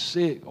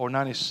 96 or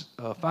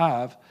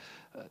 95,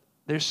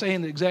 they're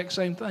saying the exact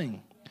same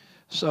thing.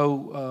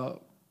 So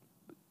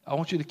I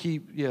want you to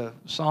keep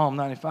Psalm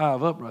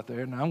 95 up right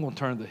there. Now I'm going to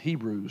turn to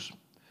Hebrews.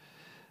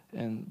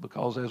 And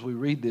because as we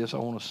read this, I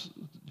want us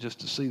just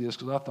to see this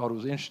because I thought it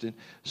was interesting.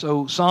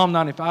 So Psalm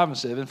 95 and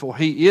 7, for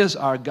he is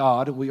our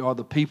God, and we are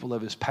the people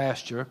of his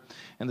pasture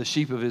and the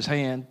sheep of his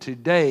hand.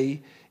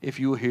 Today, if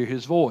you will hear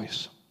his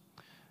voice.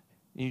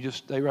 You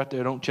just stay right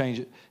there, don't change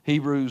it.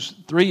 Hebrews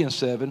 3 and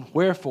 7,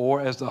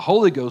 wherefore, as the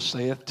Holy Ghost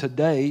saith,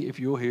 today, if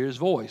you will hear his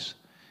voice.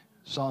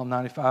 Psalm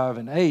 95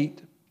 and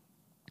 8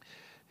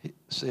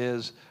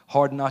 says,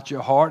 harden not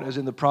your heart as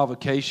in the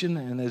provocation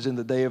and as in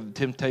the day of the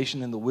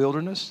temptation in the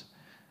wilderness.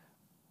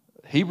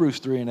 Hebrews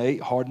 3 and 8,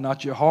 harden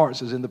not your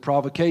hearts as in the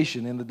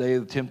provocation in the day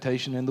of the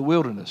temptation in the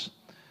wilderness.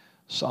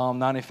 Psalm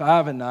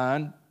 95 and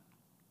 9,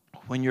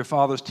 when your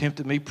fathers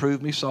tempted me,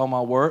 proved me, saw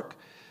my work.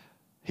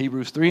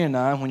 Hebrews 3 and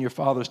 9, when your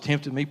fathers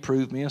tempted me,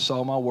 proved me, and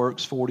saw my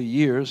works 40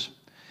 years.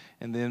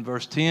 And then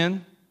verse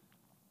 10,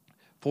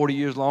 40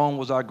 years long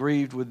was I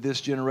grieved with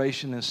this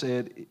generation and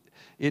said,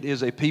 it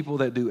is a people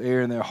that do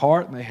err in their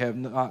heart, and they have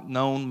not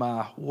known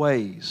my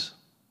ways.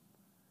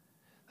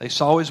 They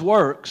saw his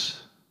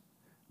works,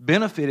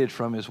 benefited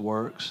from his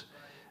works,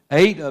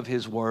 ate of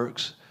his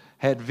works,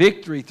 had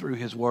victory through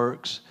his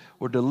works,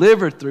 were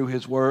delivered through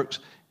his works,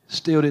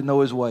 still didn't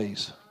know his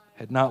ways,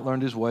 had not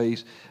learned his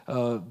ways.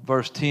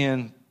 Verse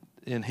 10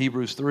 in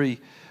Hebrews 3,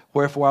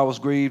 wherefore I was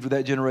grieved with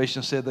that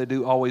generation, said they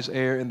do always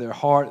err in their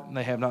heart, and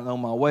they have not known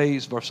my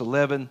ways. Verse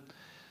 11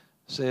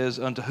 says,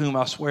 unto whom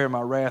I swear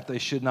my wrath, they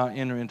should not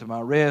enter into my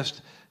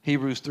rest.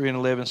 Hebrews 3 and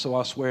 11, so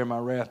I swear in my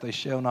wrath, they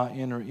shall not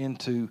enter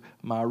into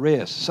my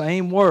rest.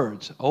 Same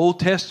words, Old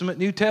Testament,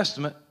 New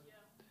Testament.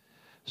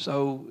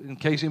 So in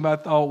case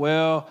anybody thought,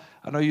 well,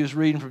 I know you was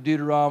reading from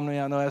Deuteronomy,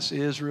 I know that's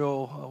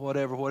Israel,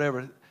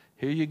 whatever.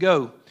 Here you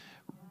go.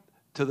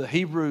 To the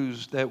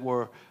Hebrews that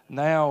were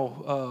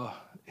now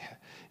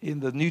in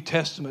the New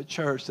Testament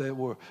church that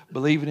were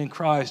believing in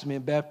Christ and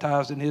being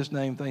baptized in his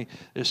name,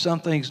 there's some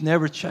things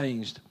never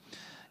changed.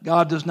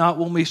 God does not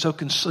want me so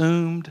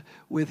consumed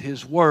with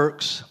his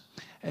works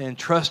and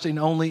trusting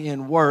only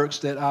in works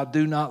that I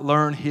do not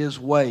learn his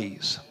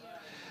ways.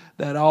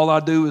 That all I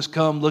do is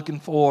come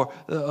looking for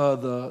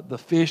the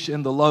fish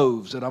and the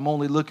loaves. That I'm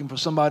only looking for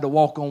somebody to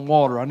walk on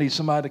water. I need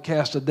somebody to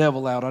cast a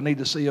devil out. I need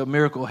to see a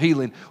miracle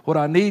healing. What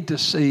I need to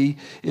see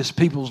is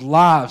people's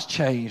lives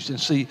changed and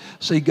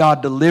see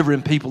God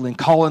delivering people and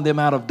calling them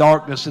out of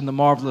darkness in the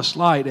marvelous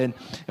light. And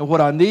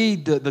what I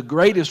need, the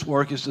greatest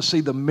work, is to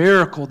see the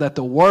miracle that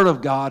the Word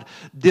of God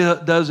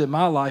does in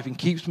my life and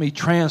keeps me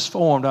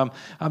transformed.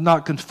 I'm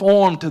not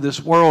conformed to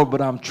this world, but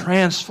I'm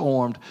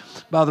transformed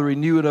by the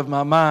renewing of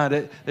my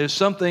mind. There's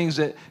some things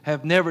that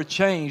have never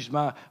changed,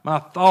 my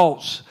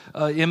thoughts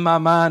in my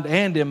mind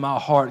and in my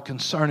heart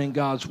concerning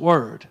God's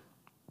Word.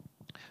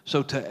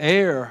 So to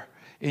err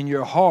in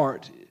your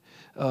heart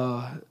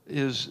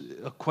is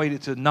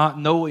equated to not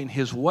knowing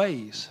his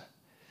ways.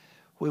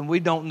 When we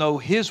don't know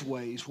his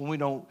ways, when we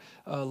don't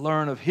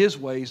learn of his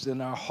ways,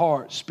 then our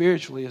heart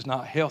spiritually is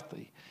not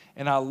healthy.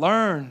 And I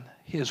learn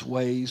his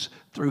ways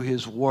through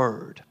his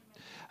Word.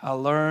 I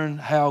learn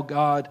how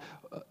God,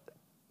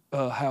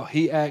 how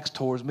He acts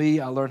towards me.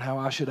 I learn how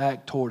I should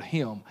act toward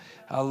Him.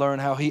 I learn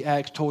how He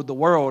acts toward the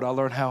world. I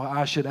learn how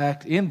I should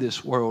act in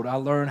this world. I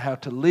learn how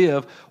to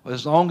live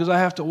as long as I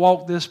have to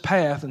walk this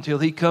path until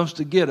He comes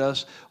to get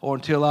us, or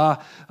until I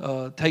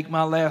take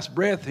my last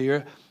breath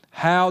here.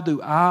 How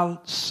do I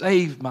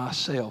save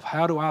myself?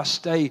 How do I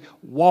stay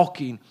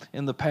walking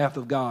in the path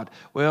of God?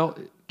 Well,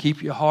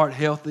 keep your heart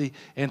healthy,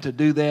 and to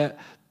do that,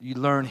 you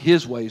learn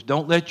His ways.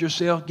 Don't let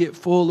yourself get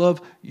full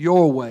of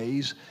your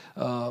ways,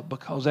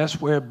 because that's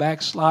where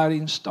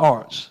backsliding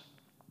starts.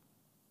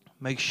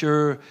 Make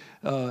sure,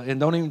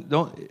 and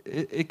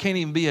it can't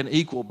even be an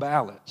equal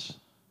balance,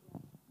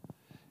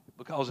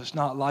 because it's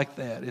not like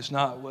that. It's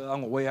not, well,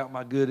 I'm going to weigh out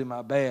my good and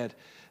my bad.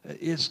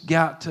 It's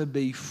got to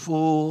be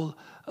full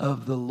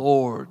of the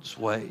Lord's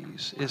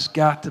ways. It's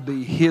got to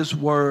be His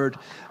word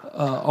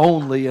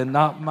only, and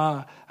not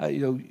my,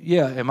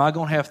 am I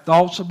going to have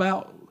thoughts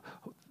about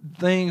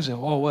things?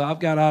 And, I've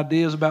got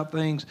ideas about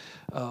things,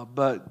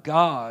 but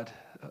God,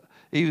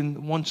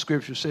 even one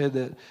scripture said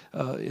that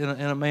in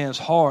a man's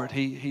heart,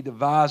 he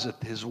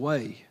deviseth his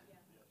way.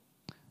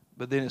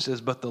 But then it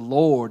says, but the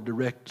Lord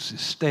directs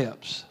his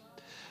steps.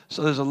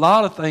 So there's a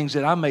lot of things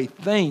that I may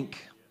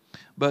think,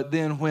 but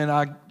then when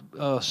I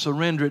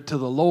surrender it to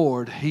the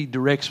Lord, He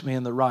directs me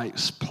in the right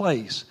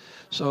place.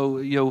 So,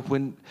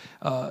 when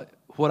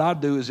what I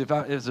do is if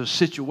there's a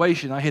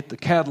situation, I hit the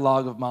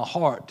catalog of my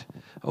heart.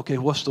 Okay,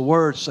 what's the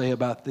Word say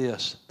about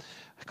this?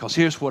 Because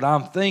here's what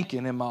I'm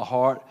thinking in my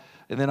heart,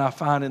 and then I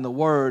find in the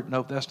Word,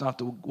 nope, that's not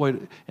the way.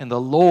 And the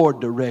Lord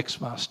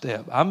directs my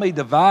step. I may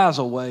devise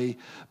a way,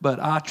 but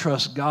I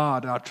trust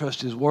God. I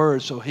trust His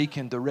Word, so He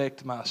can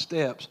direct my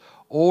steps.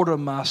 Order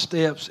my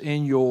steps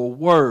in Your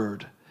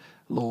Word,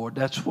 Lord.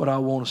 That's what I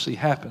want to see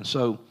happen.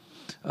 So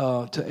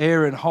to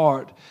err in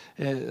heart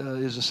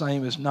is the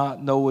same as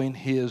not knowing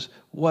His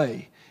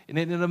way. And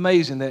isn't it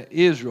amazing that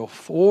Israel,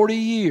 40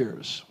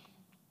 years,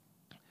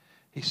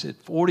 He said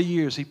 40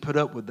 years He put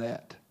up with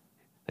that.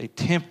 They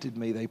tempted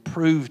me. They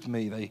proved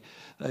me.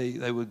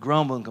 They would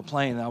grumble and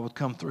complain, and I would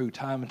come through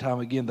time and time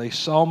again. They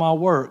saw my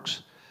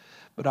works,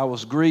 but I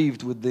was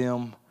grieved with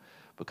them,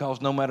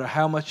 because no matter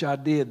how much I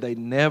did, they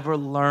never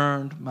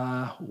learned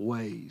my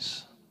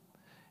ways.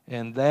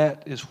 And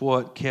that is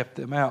what kept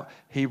them out.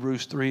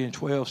 Hebrews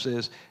 3:12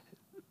 says,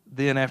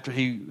 then after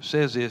he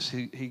says this,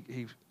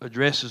 he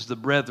addresses the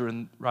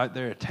brethren right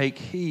there. Take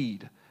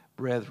heed,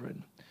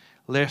 brethren,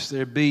 lest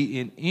there be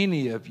in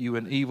any of you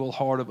an evil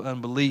heart of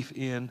unbelief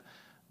in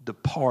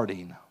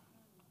departing,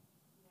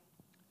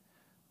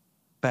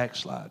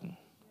 backsliding,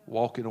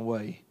 walking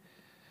away,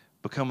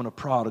 becoming a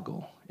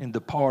prodigal, and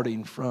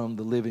departing from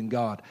the living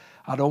God.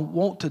 I don't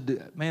want to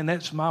do, man,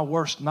 that's my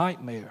worst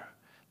nightmare.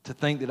 To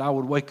think that I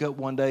would wake up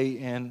one day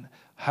and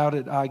how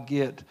did I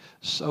get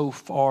so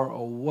far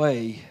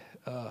away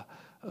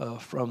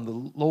from the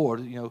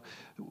Lord?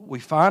 We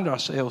find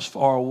ourselves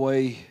far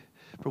away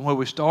from where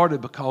we started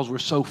because we're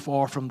so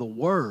far from the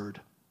Word.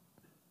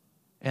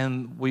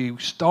 And we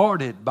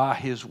started by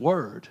His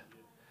Word.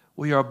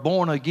 We are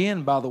born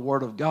again by the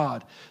Word of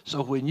God.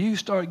 So when you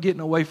start getting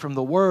away from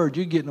the Word,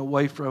 you're getting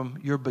away from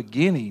your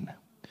beginning.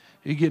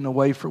 You're getting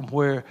away from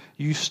where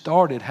you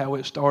started, how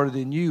it started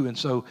in you. And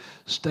so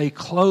stay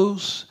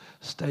close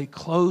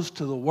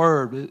to the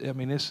Word. I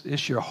mean,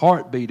 it's your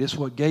heartbeat. It's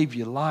what gave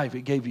you life.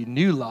 It gave you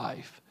new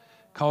life,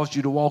 caused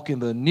you to walk in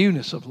the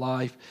newness of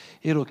life.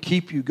 It'll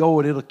keep you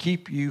going. It'll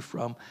keep you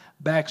from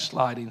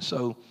backsliding.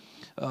 So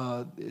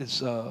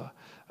it's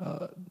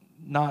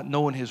not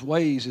knowing His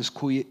ways is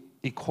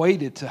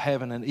equated to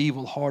having an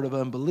evil heart of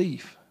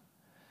unbelief.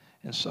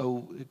 And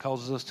so it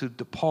causes us to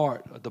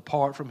depart. A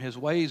depart from His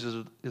ways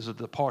is a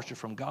departure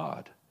from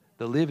God,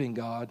 the living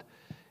God.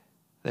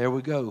 There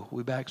we go.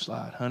 We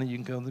backslide. Honey, you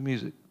can come to the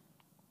music.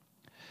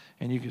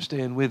 And you can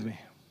stand with me.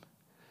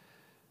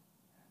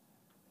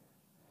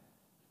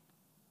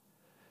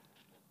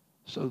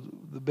 So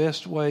the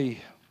best way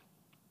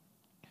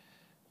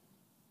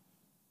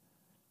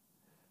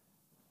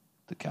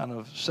to kind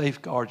of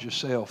safeguard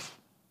yourself,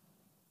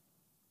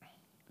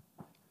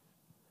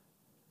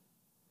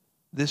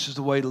 this is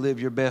the way to live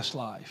your best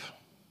life.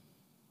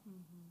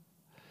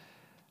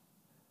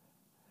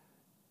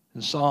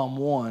 In Psalm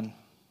 1,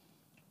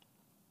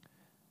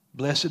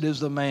 blessed is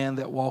the man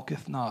that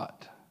walketh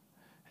not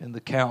in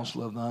the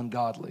counsel of the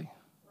ungodly.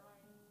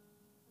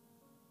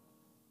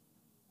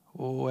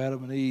 Oh,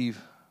 Adam and Eve,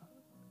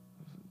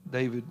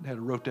 David had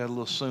wrote that a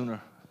little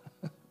sooner.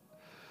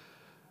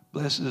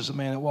 Blessed is the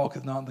man that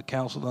walketh not in the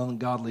counsel of the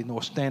ungodly,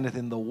 nor standeth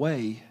in the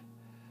way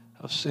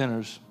of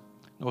sinners,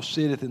 nor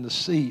sitteth in the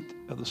seat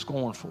of the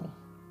scornful.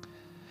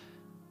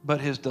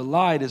 But his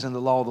delight is in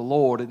the law of the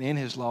Lord, and in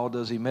His law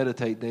does he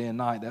meditate day and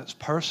night. That's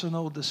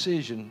personal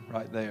decision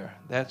right there.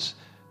 That's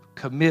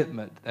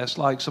commitment. That's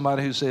like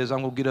somebody who says, I'm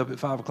going to get up at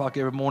 5 o'clock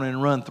every morning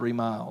and run 3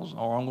 miles,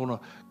 or I'm going to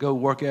go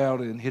work out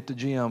and hit the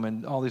gym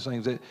and all these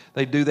things.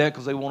 They do that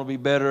because they want to be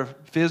better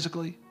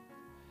physically.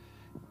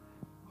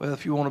 Well,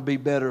 if you want to be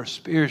better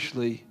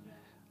spiritually,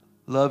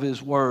 love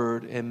His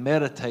Word and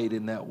meditate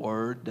in that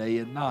Word day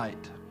and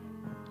night.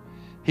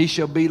 He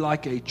shall be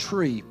like a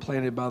tree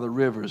planted by the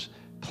rivers,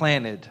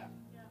 planted,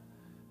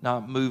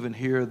 not moving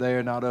here or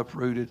there, not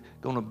uprooted,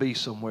 going to be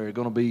somewhere,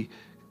 going to be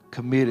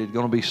committed,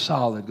 going to be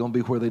solid, going to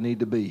be where they need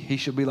to be. He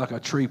shall be like a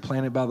tree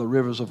planted by the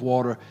rivers of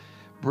water,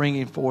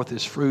 bringing forth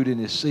his fruit in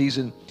his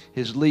season.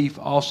 His leaf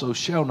also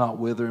shall not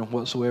wither, and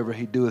whatsoever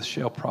he doeth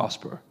shall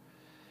prosper.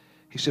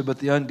 He said, but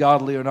the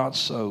ungodly are not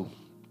so,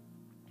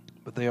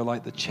 but they are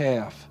like the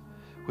chaff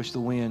which the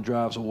wind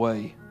drives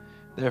away.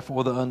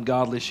 Therefore the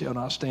ungodly shall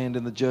not stand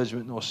in the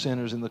judgment, nor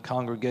sinners in the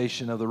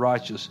congregation of the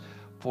righteous.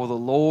 For the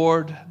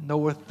Lord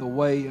knoweth the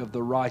way of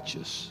the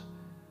righteous.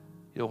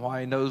 You know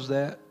why he knows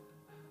that?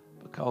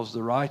 Because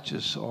the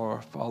righteous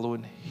are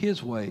following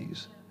his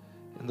ways.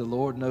 And the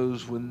Lord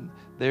knows when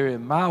they're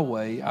in my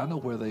way, I know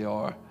where they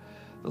are.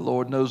 The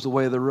Lord knows the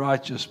way of the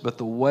righteous, but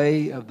the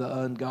way of the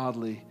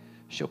ungodly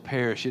shall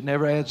perish. It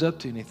never adds up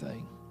to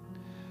anything.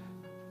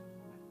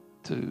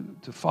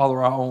 To follow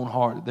our own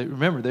heart.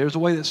 Remember, there's a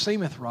way that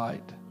seemeth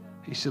right.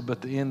 He said,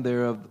 but the end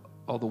thereof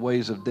are the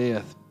ways of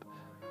death.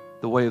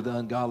 The way of the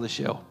ungodly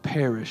shall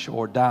perish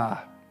or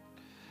die.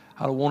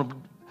 I don't want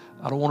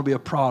to be a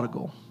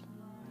prodigal.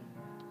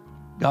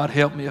 God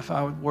help me if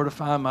I were to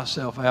find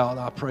myself out.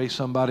 I pray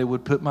somebody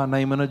would put my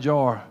name in a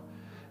jar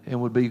and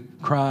would be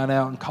crying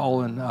out and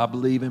calling. I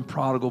believe in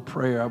prodigal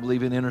prayer. I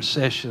believe in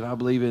intercession. I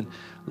believe in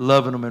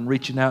loving them and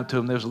reaching out to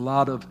them. There's a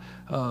lot of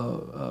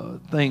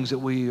things that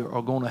we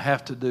are going to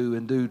have to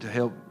do to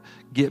help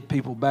get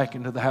people back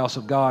into the house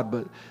of God.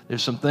 But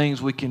there's some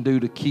things we can do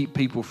to keep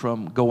people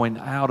from going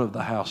out of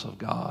the house of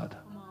God.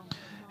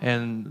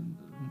 And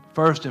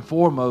first and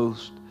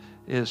foremost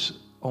is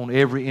on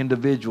every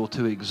individual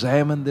to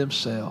examine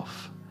themselves,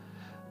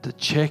 to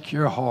check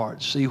your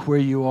heart, see where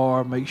you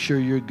are, make sure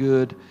you're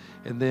good.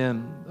 And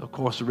then, of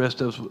course, the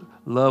rest of us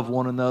love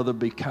one another,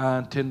 be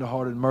kind,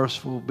 tenderhearted,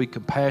 merciful, be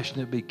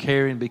compassionate, be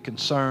caring, be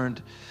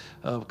concerned,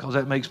 because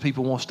that makes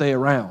people want to stay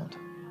around.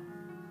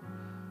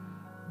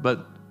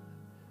 But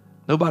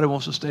nobody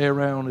wants to stay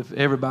around if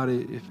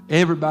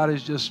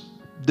everybody's just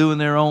doing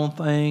their own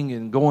thing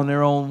and going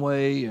their own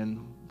way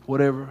and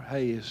whatever.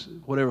 Hey, it's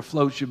whatever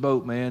floats your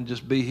boat, man.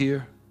 Just be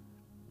here.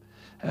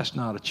 That's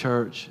not a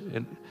church,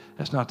 and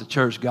that's not the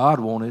church God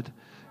wanted.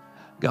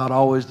 God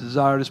always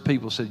desired his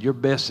people, said, your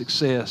best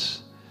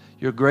success,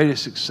 your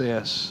greatest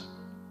success,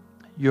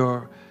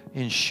 your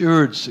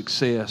ensured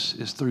success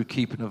is through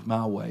keeping of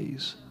my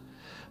ways.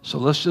 So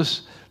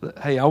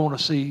I want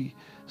to see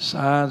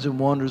signs and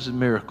wonders and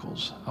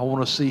miracles. I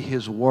want to see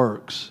his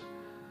works,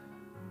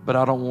 but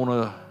I don't want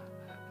to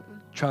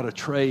try to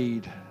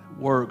trade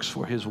works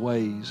for his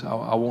ways.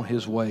 I want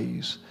his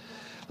ways.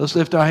 Let's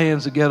lift our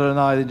hands together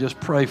tonight and just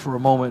pray for a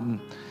moment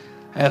and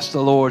ask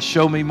the Lord,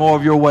 show me more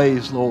of your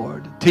ways,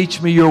 Lord.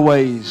 Teach me your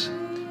ways.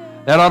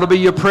 That ought to be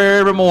your prayer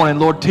every morning.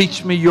 Lord,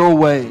 teach me your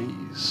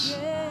ways.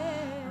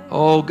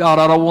 Oh, God,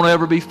 I don't want to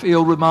ever be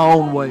filled with my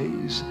own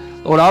ways.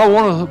 Lord, I don't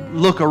want to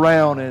look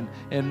around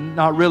and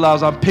not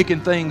realize I'm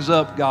picking things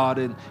up, God,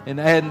 and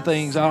adding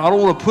things. I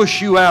don't want to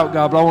push you out,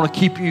 God, but I want to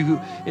keep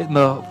you in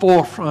the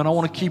forefront. I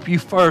want to keep you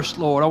first,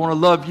 Lord. I want to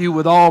love you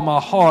with all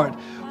my heart,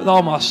 with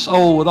all my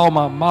soul, with all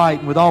my might,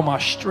 and with all my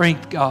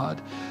strength,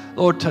 God.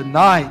 Lord,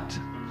 tonight,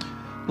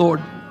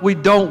 Lord, we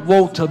don't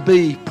want to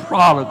be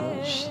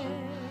prodigals.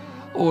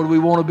 Lord, we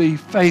want to be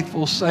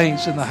faithful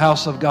saints in the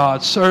house of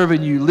God,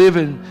 serving you,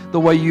 living the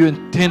way you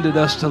intended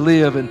us to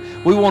live. And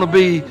we want to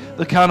be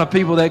the kind of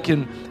people that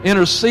can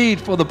intercede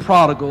for the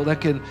prodigal,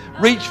 that can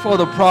reach for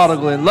the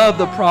prodigal and love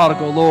the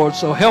prodigal, Lord.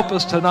 So help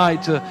us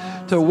tonight to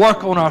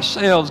work on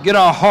ourselves, get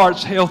our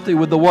hearts healthy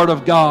with the Word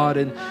of God,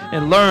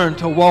 and learn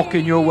to walk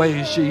in your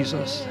ways,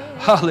 Jesus.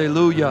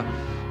 Hallelujah.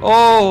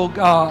 Oh,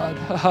 God.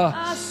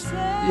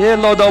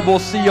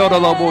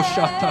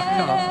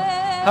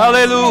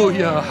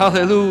 Hallelujah,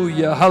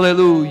 hallelujah,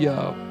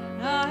 hallelujah.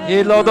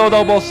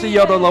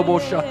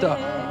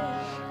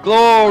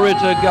 Glory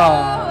to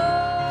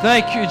God.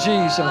 Thank you,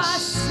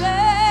 Jesus.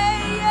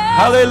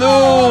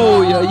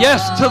 Hallelujah.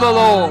 Yes to the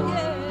Lord.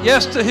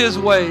 Yes to his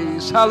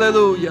ways.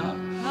 Hallelujah.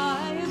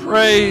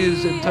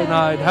 Praise him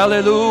tonight.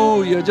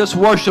 Hallelujah. Just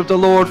worship the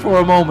Lord for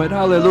a moment.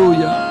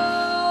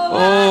 Hallelujah.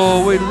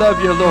 Oh, we love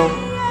you, Lord.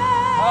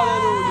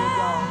 Hallelujah,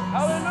 God.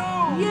 Hallelujah.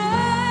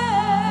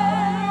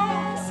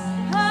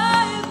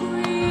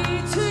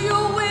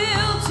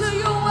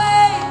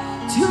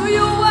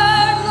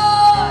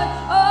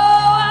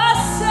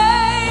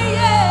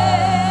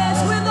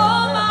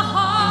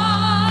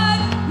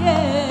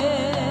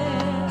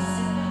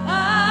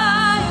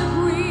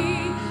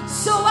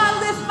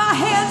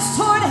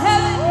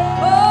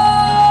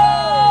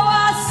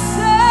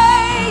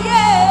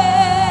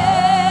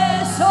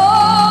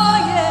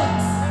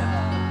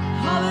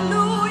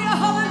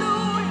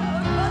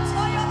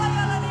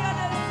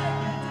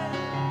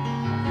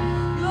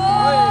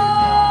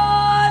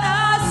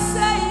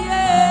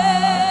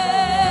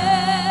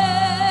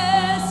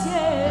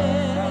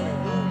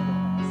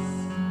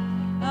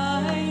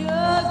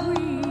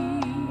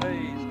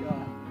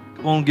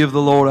 Come on, give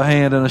the Lord a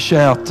hand and a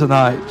shout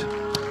tonight.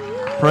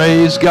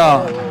 Praise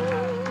God.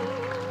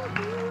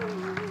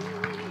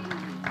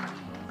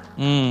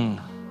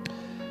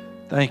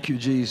 Thank you,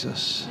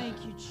 Jesus. Thank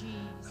you, Jesus.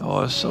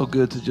 Oh, it's so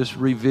good to just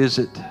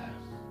revisit,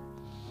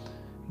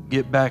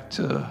 get back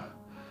to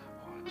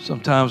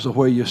sometimes to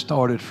where you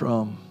started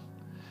from.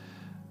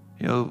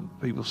 You know,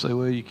 people say,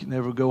 well, you can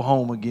never go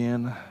home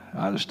again.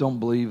 I just don't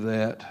believe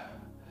that.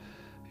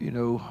 You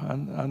know,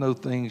 I know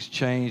things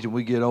change and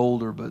we get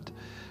older, but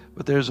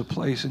there's a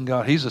place in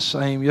God. He's the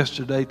same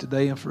yesterday,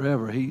 today, and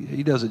forever.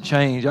 He doesn't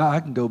change. I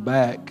can go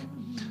back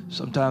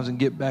sometimes and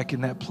get back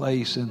in that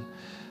place and,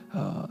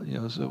 you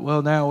know, so,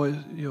 well, now,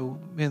 you know,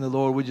 me and the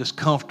Lord, we're just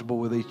comfortable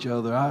with each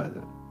other.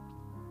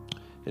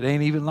 It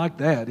ain't even like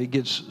that. It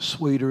gets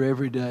sweeter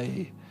every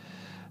day.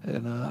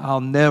 And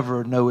I'll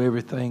never know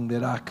everything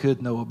that I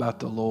could know about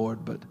the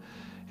Lord, but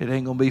it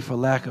ain't going to be for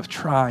lack of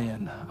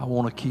trying. I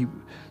want to keep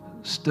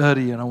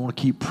studying. I want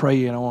to keep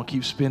praying. I want to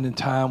keep spending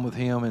time with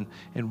Him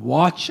and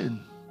watching.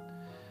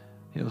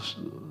 You know,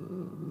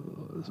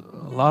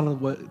 a lot of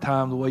the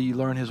time the way you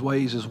learn His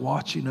ways is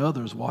watching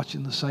others,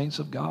 watching the saints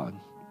of God.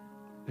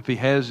 If He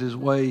has His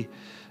way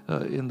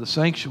in the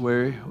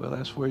sanctuary, well,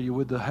 that's where you're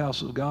with the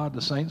house of God,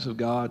 the saints of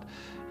God.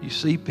 You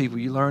see people,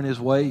 you learn His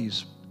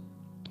ways.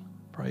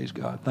 Praise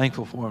God.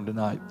 Thankful for Him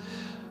tonight.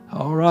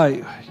 All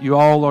right. You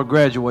all are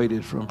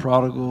graduated from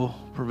Prodigal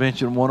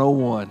Prevention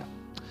 101.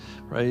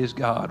 Praise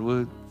God.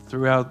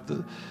 Throughout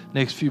the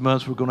next few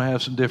months, we're going to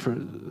have some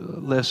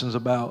different lessons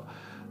about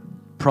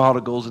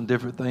prodigals and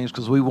different things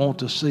because we want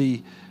to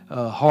see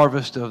a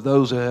harvest of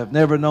those that have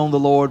never known the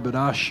Lord, but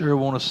I sure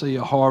want to see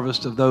a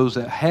harvest of those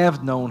that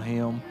have known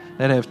Him,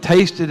 that have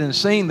tasted and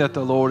seen that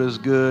the Lord is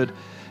good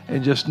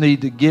and just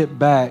need to get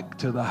back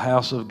to the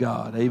house of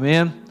God.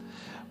 Amen.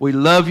 We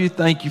love you.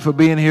 Thank you for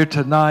being here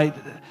tonight.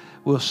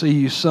 We'll see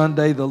you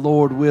Sunday, the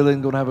Lord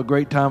willing. Going to have a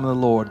great time in the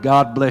Lord.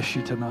 God bless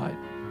you tonight.